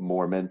more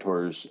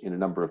mentors in a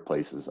number of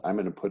places. I'm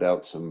going to put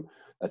out some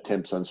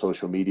attempts on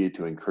social media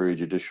to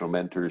encourage additional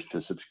mentors to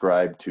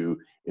subscribe to,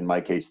 in my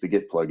case, the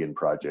Git plugin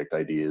project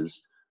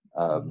ideas.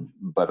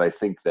 But I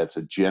think that's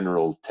a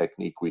general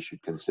technique we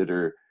should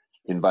consider,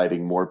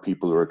 inviting more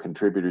people who are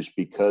contributors,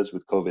 because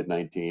with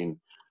COVID-19,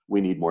 we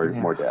need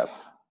more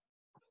depth.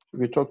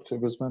 We talked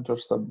with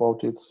mentors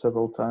about it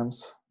several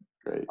times.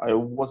 Great. I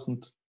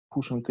wasn't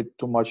pushing it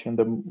too much in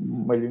the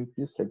mailing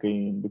list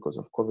again because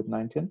of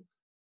COVID-19,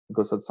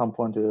 because at some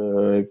point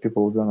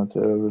people were not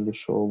really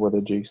sure whether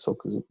JSOC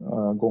is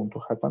going to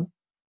happen.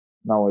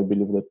 Now I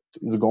believe that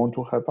it's going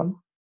to happen.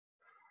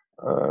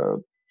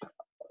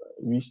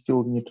 We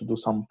still need to do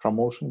some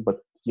promotion,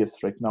 but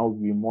yes, right now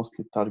we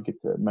mostly target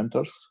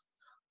mentors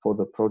for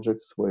the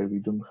projects where we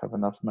don't have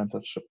enough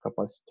mentorship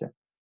capacity,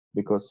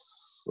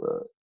 because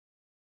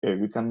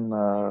we can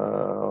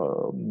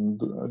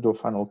do a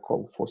final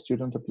call for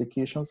student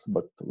applications,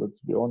 but let's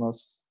be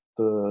honest,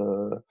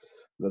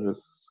 there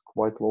is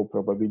quite low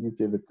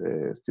probability that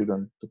a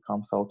student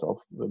comes out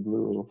of the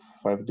blue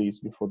 5 days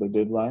before the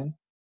deadline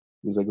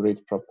with a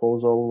great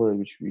proposal,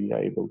 which we are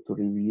able to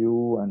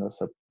review and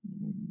accept,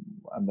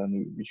 and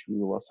then which we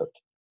will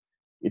accept.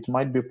 It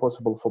might be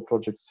possible for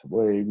projects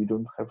where we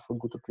don't have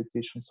good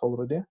applications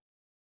already.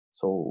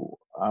 So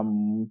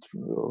I'm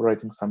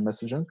writing some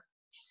messaging.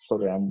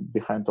 Sorry, I'm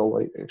behind all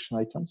action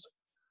items.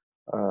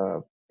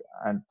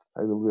 And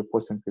I will be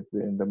posting it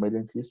in the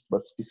mailing list,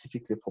 but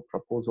specifically for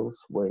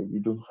proposals where we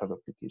don't have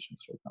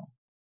applications right now.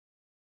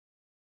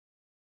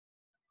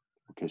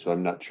 Okay, so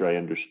I'm not sure I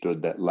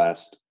understood that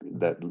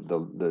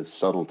the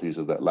subtleties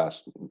of that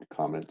last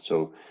comment.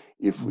 So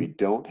if we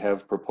don't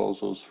have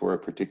proposals for a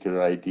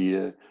particular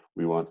idea,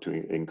 we want to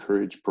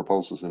encourage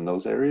proposals in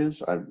those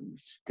areas.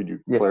 Could you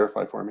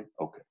clarify for me?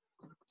 Okay.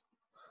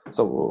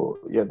 So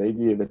yeah, the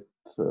idea that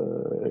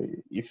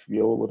if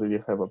we already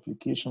have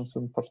applications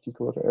in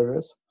particular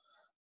areas,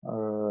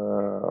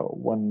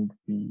 when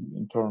we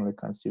internally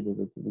consider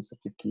that these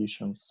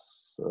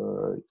applications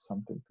is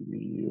something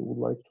we would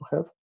like to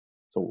have.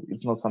 So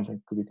it's not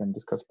something we can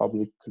discuss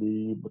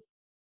publicly, but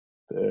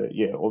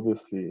yeah,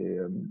 obviously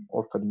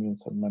org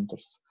admins and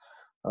mentors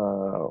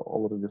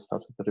already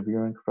started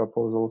reviewing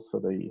proposals, so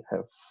they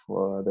have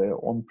their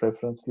own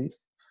preference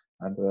list.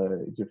 And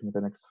during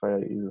the next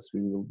 5 years,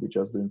 we will be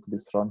just doing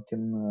this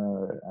ranking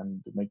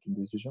and making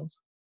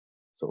decisions.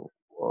 So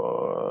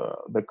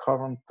the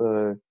current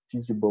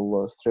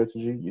feasible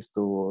strategy is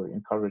to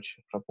encourage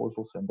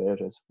proposals in the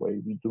areas where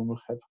we do not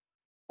have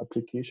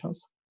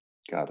applications.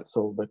 Got it.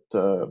 So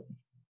that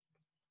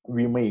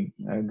we may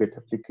get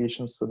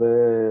applications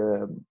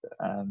there,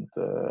 and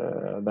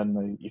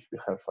then if we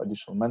have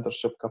additional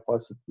mentorship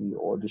capacity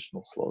or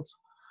additional slots,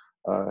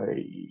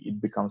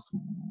 it becomes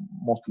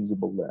more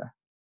feasible there.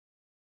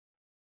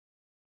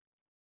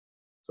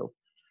 So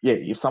yeah,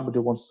 if somebody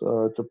wants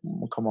to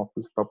come up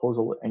with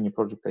proposal, any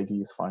project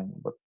idea is fine,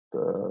 but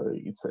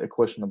it's a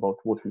question about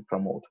what we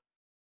promote.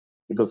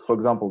 Because, for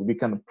example, we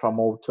can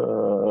promote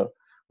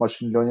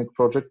machine learning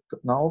project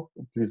now,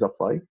 please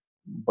apply,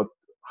 but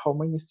how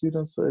many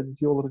students do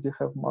you already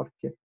have, Mark?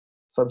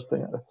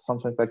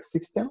 Something like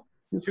 16?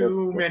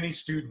 Too many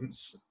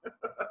students.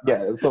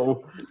 Yeah,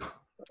 so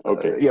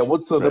okay. Yeah,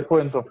 what's the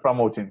point of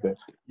promoting that?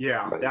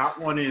 Yeah, Right. that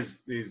one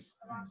is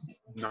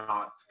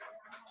not.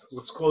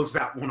 Let's close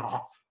that one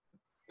off.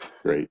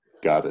 Great,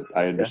 got it.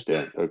 I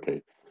understand.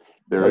 Okay.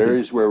 There are Okay.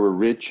 areas where we're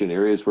rich and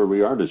areas where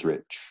we aren't as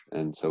rich,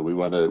 and so we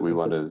want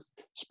to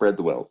spread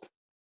the wealth.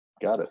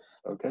 Got it.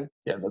 Okay.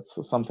 Yeah, that's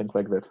something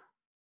like that.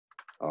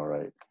 All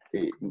right.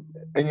 Okay.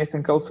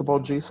 Anything else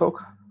about GSOC?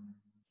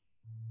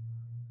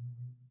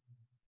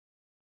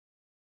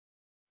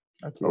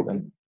 Okay,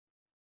 then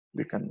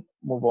we can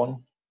move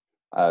on.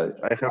 I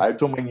have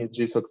too many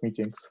GSOC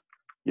meetings.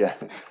 Yeah,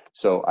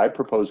 so I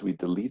propose we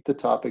delete the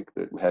topic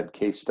that had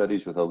case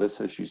studies with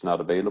Alyssa. She's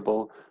not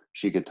available.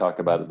 She could talk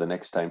about it the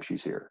next time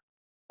she's here.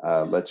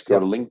 Let's go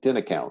to LinkedIn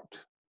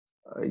account.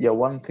 Yeah,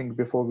 one thing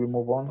before we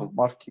move on,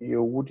 Mark,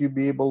 would you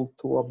be able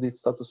to update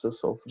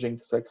statuses of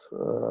Jenkins X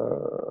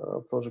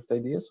project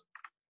ideas?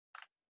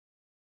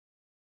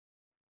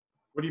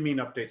 What do you mean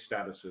update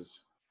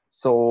statuses?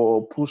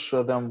 So push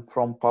them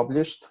from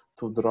published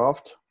to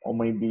draft, or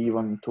maybe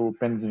even to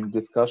pending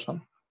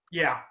discussion.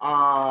 Yeah.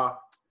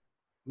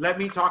 Let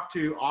me talk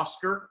to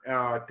Oscar.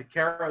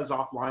 Takara is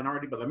offline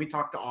already, but let me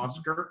talk to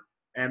Oscar,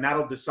 and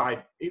that'll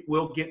decide. It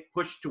will get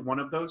pushed to one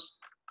of those.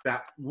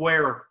 That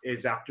where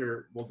is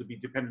after will be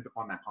dependent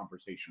upon that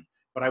conversation.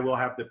 But I will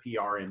have the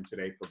PR in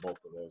today for both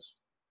of those.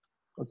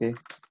 Okay,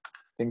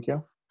 thank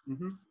you.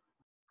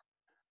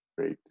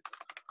 Great.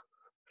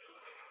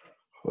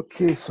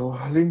 Okay, so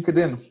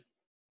LinkedIn.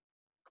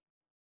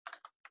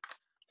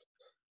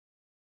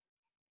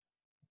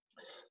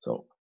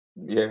 So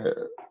yeah,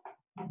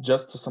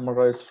 just to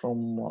summarize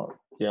from,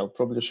 yeah, I'll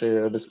probably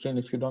share the screen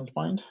if you don't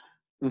mind.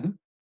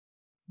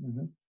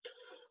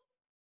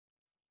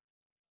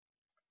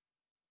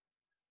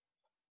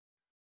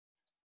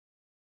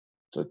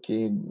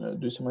 Okay, do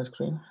you see my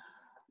screen?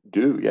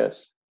 Do,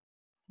 yes.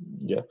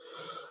 Yeah.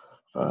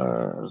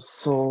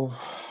 So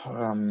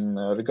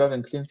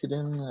regarding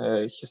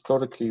LinkedIn,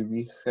 historically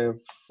we have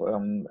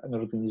an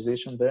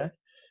organization there.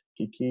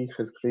 Kiki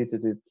has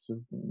created it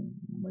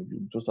maybe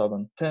in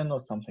 2010 or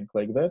something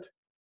like that.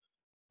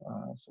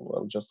 So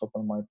I'll just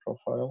open my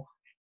profile.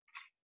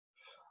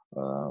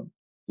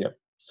 Yeah,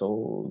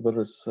 so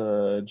there is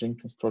a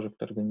Jenkins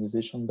project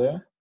organization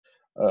there.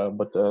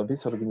 But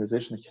this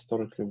organization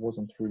historically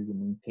wasn't really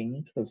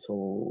maintained.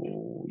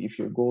 So if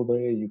you go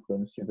there, you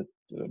can see that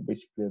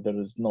basically there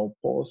is no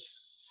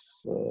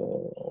posts,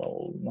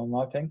 no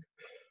nothing.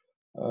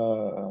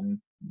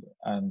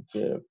 And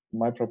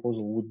my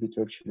proposal would be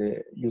to actually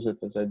use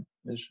it as an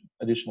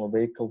additional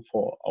vehicle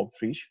for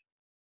outreach,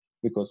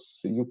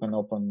 because you can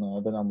open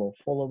the number of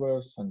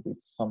followers, and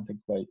it's something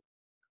like,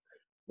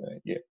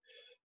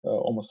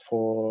 almost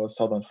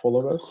 4,000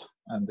 followers.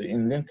 And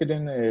in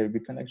LinkedIn, we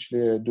can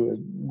actually do a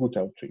good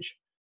outreach.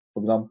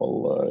 For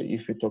example,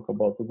 if we talk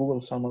about the Google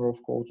Summer of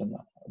Code and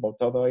about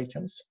other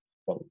items,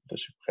 well, the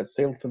ship has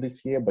sailed for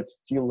this year, but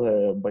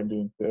still by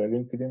doing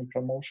LinkedIn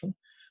promotion,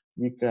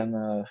 we can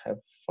have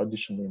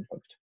additional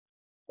impact.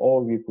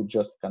 Or we could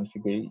just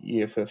configure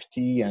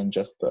EFFT and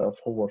just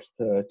forward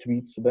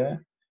tweets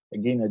there.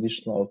 Again,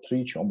 additional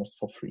outreach almost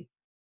for free.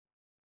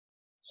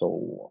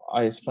 So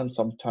I spent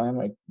some time.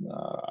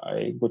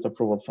 I got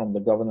approval from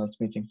the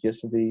governance meeting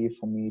yesterday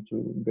for me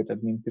to get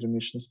admin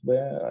permissions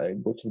there. I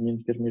got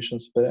admin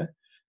permissions there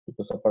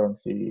because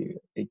apparently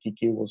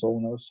ATK was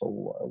owner,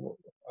 so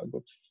I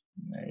got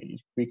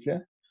it quickly.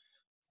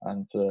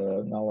 And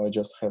now I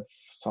just have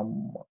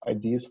some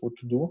ideas what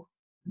to do,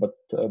 but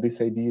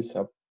these ideas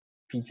are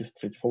pretty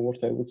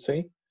straightforward, I would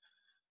say.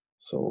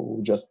 So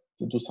just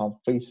to do some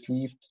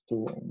facelift,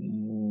 to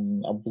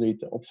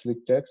update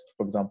obsolete text.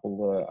 For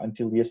example,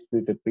 until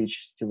yesterday, the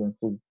page still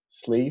include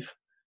slave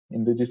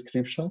in the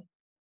description.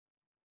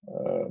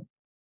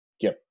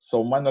 Yeah,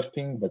 so minor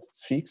thing, but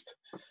it's fixed.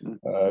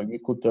 We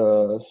could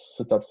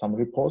set up some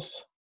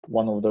repos.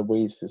 One of the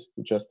ways is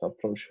to just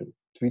approach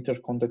Twitter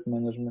contact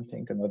management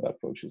thing. Another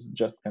approach is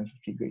just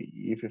configure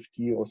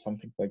EFFT or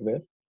something like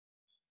that.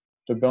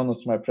 To be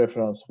honest, my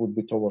preference would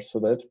be towards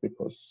that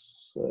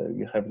because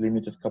we have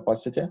limited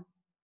capacity.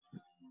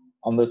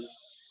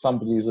 Unless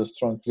somebody is a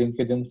strong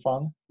LinkedIn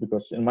fan,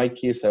 because in my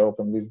case, I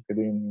open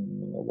LinkedIn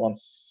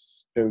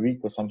once per week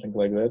or something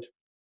like that.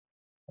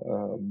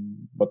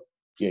 But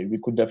yeah, we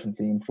could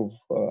definitely improve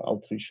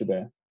outreach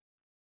there.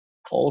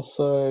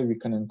 Also, we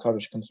can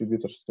encourage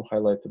contributors to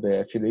highlight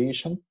their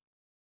affiliation.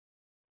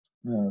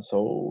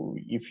 So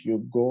if you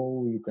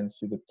go, you can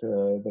see that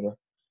there are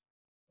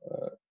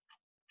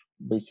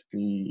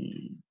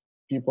basically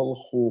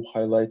people who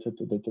highlighted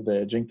that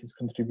they're Jenkins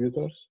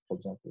contributors. For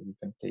example, you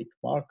can take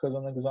Mark as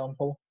an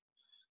example.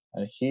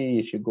 And here,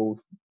 if you go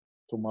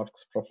to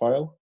Mark's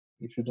profile,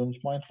 if you don't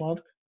mind,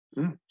 Mark,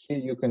 here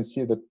you can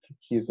see that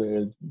he's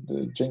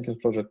the Jenkins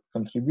project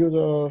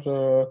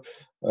contributor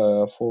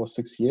for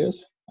 6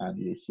 years, and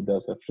he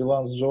does a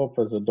freelance job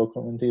as a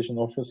documentation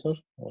officer.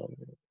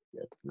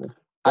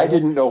 I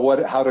didn't know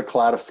how to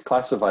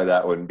classify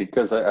that one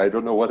because I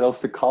don't know what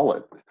else to call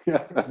it.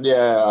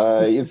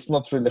 Yeah, it's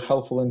not really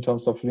helpful in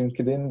terms of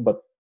LinkedIn,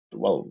 but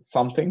well,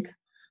 something.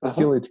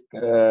 Still, it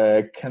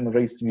can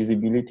raise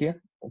visibility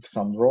of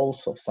some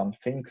roles, of some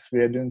things we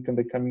are doing in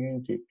the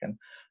community. It can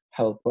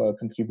help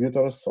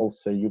contributors.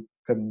 Also, you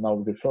can now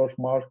refer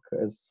Mark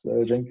as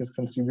a Jenkins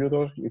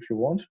contributor if you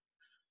want.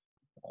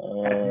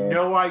 I had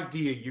no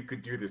idea you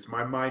could do this.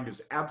 My mind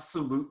is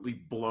absolutely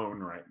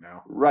blown right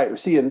now. Right.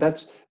 See, and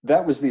that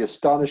was the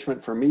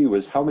astonishment for me,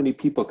 was how many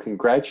people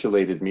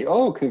congratulated me.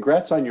 Oh,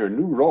 congrats on your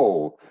new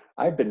role.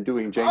 I've been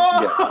doing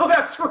Jenkins. Oh,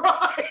 that's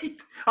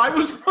right. I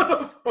was one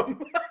of them.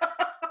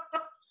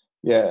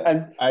 Yeah,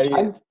 and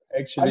I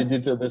actually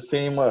did the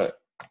same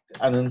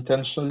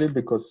unintentionally,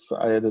 because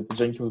I added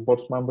Jenkins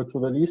board member to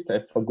the list.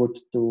 I forgot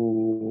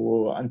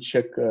to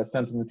uncheck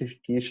send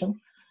notification.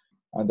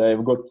 And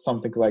I've got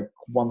something like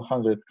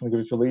 100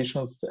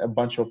 congratulations, a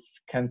bunch of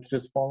can't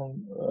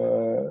respond,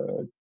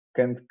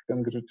 can't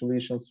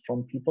congratulations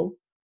from people.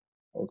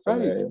 Also,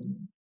 right.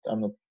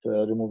 I'm not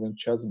removing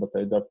chats, but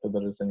I doubt that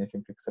there is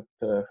anything except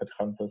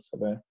headhunters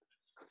there.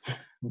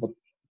 But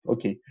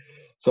okay,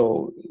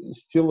 so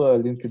still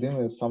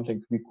LinkedIn is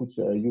something we could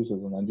use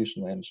as an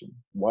additional engine.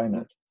 Why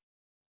not?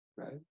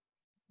 Right.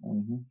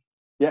 Mm-hmm.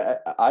 Yeah,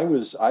 I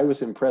was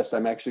impressed.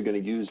 I'm actually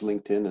going to use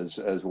LinkedIn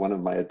as one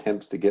of my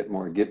attempts to get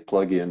more Git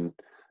plugin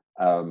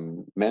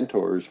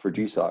mentors for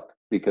GSOC,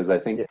 because I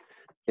think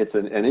it's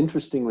an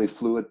interestingly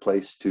fluid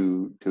place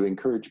to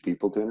encourage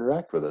people to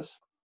interact with us.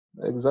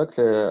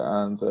 Exactly,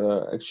 and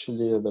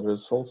actually there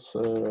is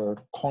also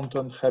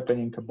content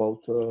happening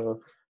about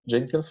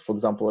Jenkins. For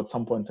example, at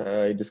some point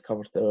I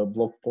discovered a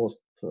blog post.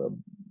 So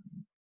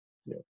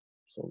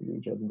you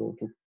just go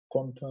to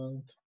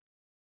content.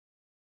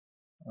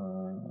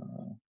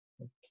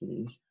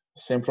 Okay,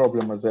 same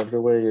problem as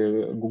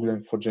everywhere.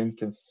 Googling for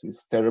Jenkins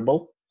is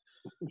terrible.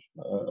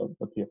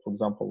 But yeah, for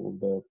example,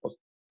 the post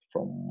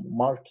from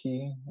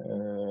Marky,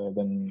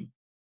 then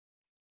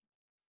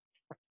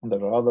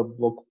there are other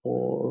blog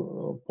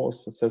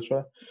posts,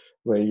 etc.,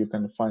 where you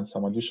can find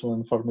some additional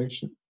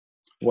information.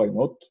 Why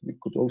not? We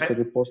could also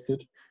repost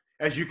it.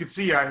 As you can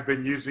see, I've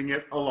been using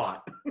it a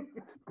lot.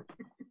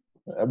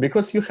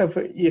 Because you have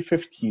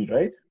EFFT,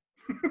 right?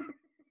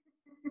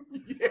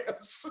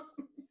 Yes.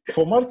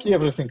 For Marky,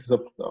 everything is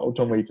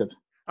automated.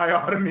 I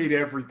automate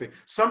everything,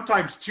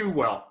 sometimes too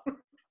well.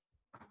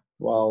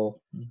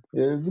 Well,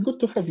 it's good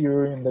to have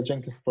you in the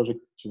Jenkins project,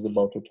 which is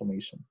about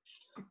automation.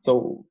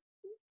 So,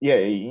 yeah,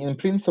 in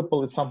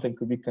principle, it's something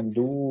we can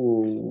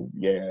do.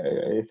 Yeah,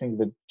 I think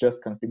that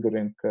just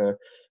configuring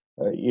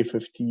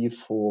EFFT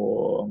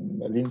for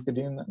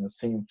LinkedIn and the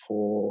same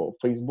for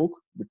Facebook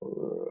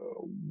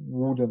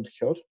wouldn't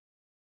hurt.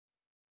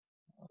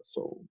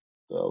 So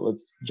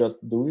let's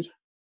just do it.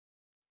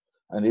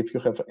 And if you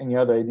have any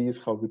other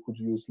ideas how we could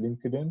use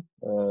LinkedIn,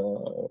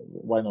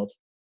 why not?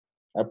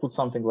 I put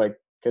something like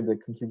the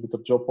contributor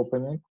job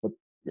opening, but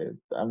yeah,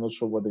 I'm not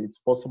sure whether it's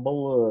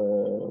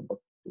possible, but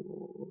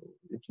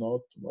if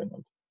not, why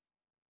not?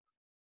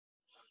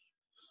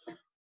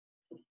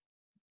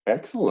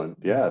 Excellent.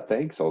 Yeah,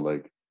 thanks,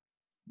 Oleg.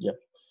 Yeah.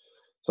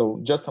 So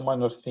just a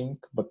minor thing,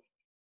 but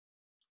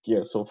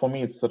yeah, so for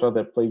me, it's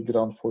rather a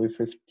playground for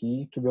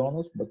EFFT, to be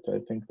honest, but I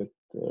think that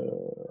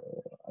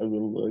I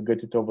will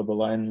get it over the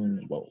line,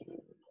 well,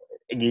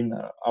 again,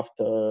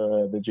 after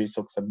the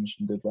JSOC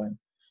submission deadline,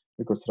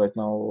 because right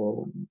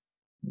now,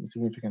 a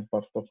significant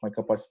part of my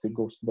capacity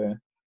goes there.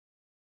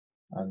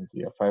 And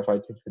yeah,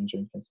 firefighting in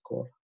Jenkins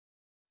core.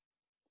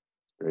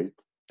 Great.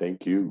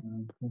 Thank you.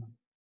 Mm-hmm.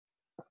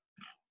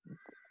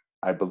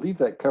 I believe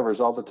that covers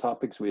all the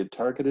topics we had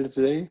targeted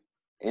today.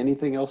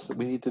 Anything else that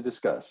we need to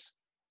discuss?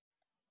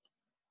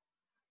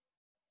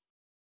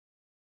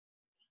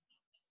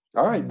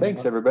 All right,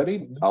 thanks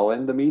everybody. I'll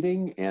end the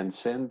meeting and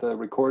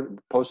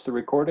post the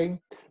recording.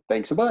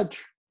 Thanks a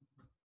bunch.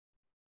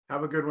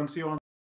 Have a good one. See you on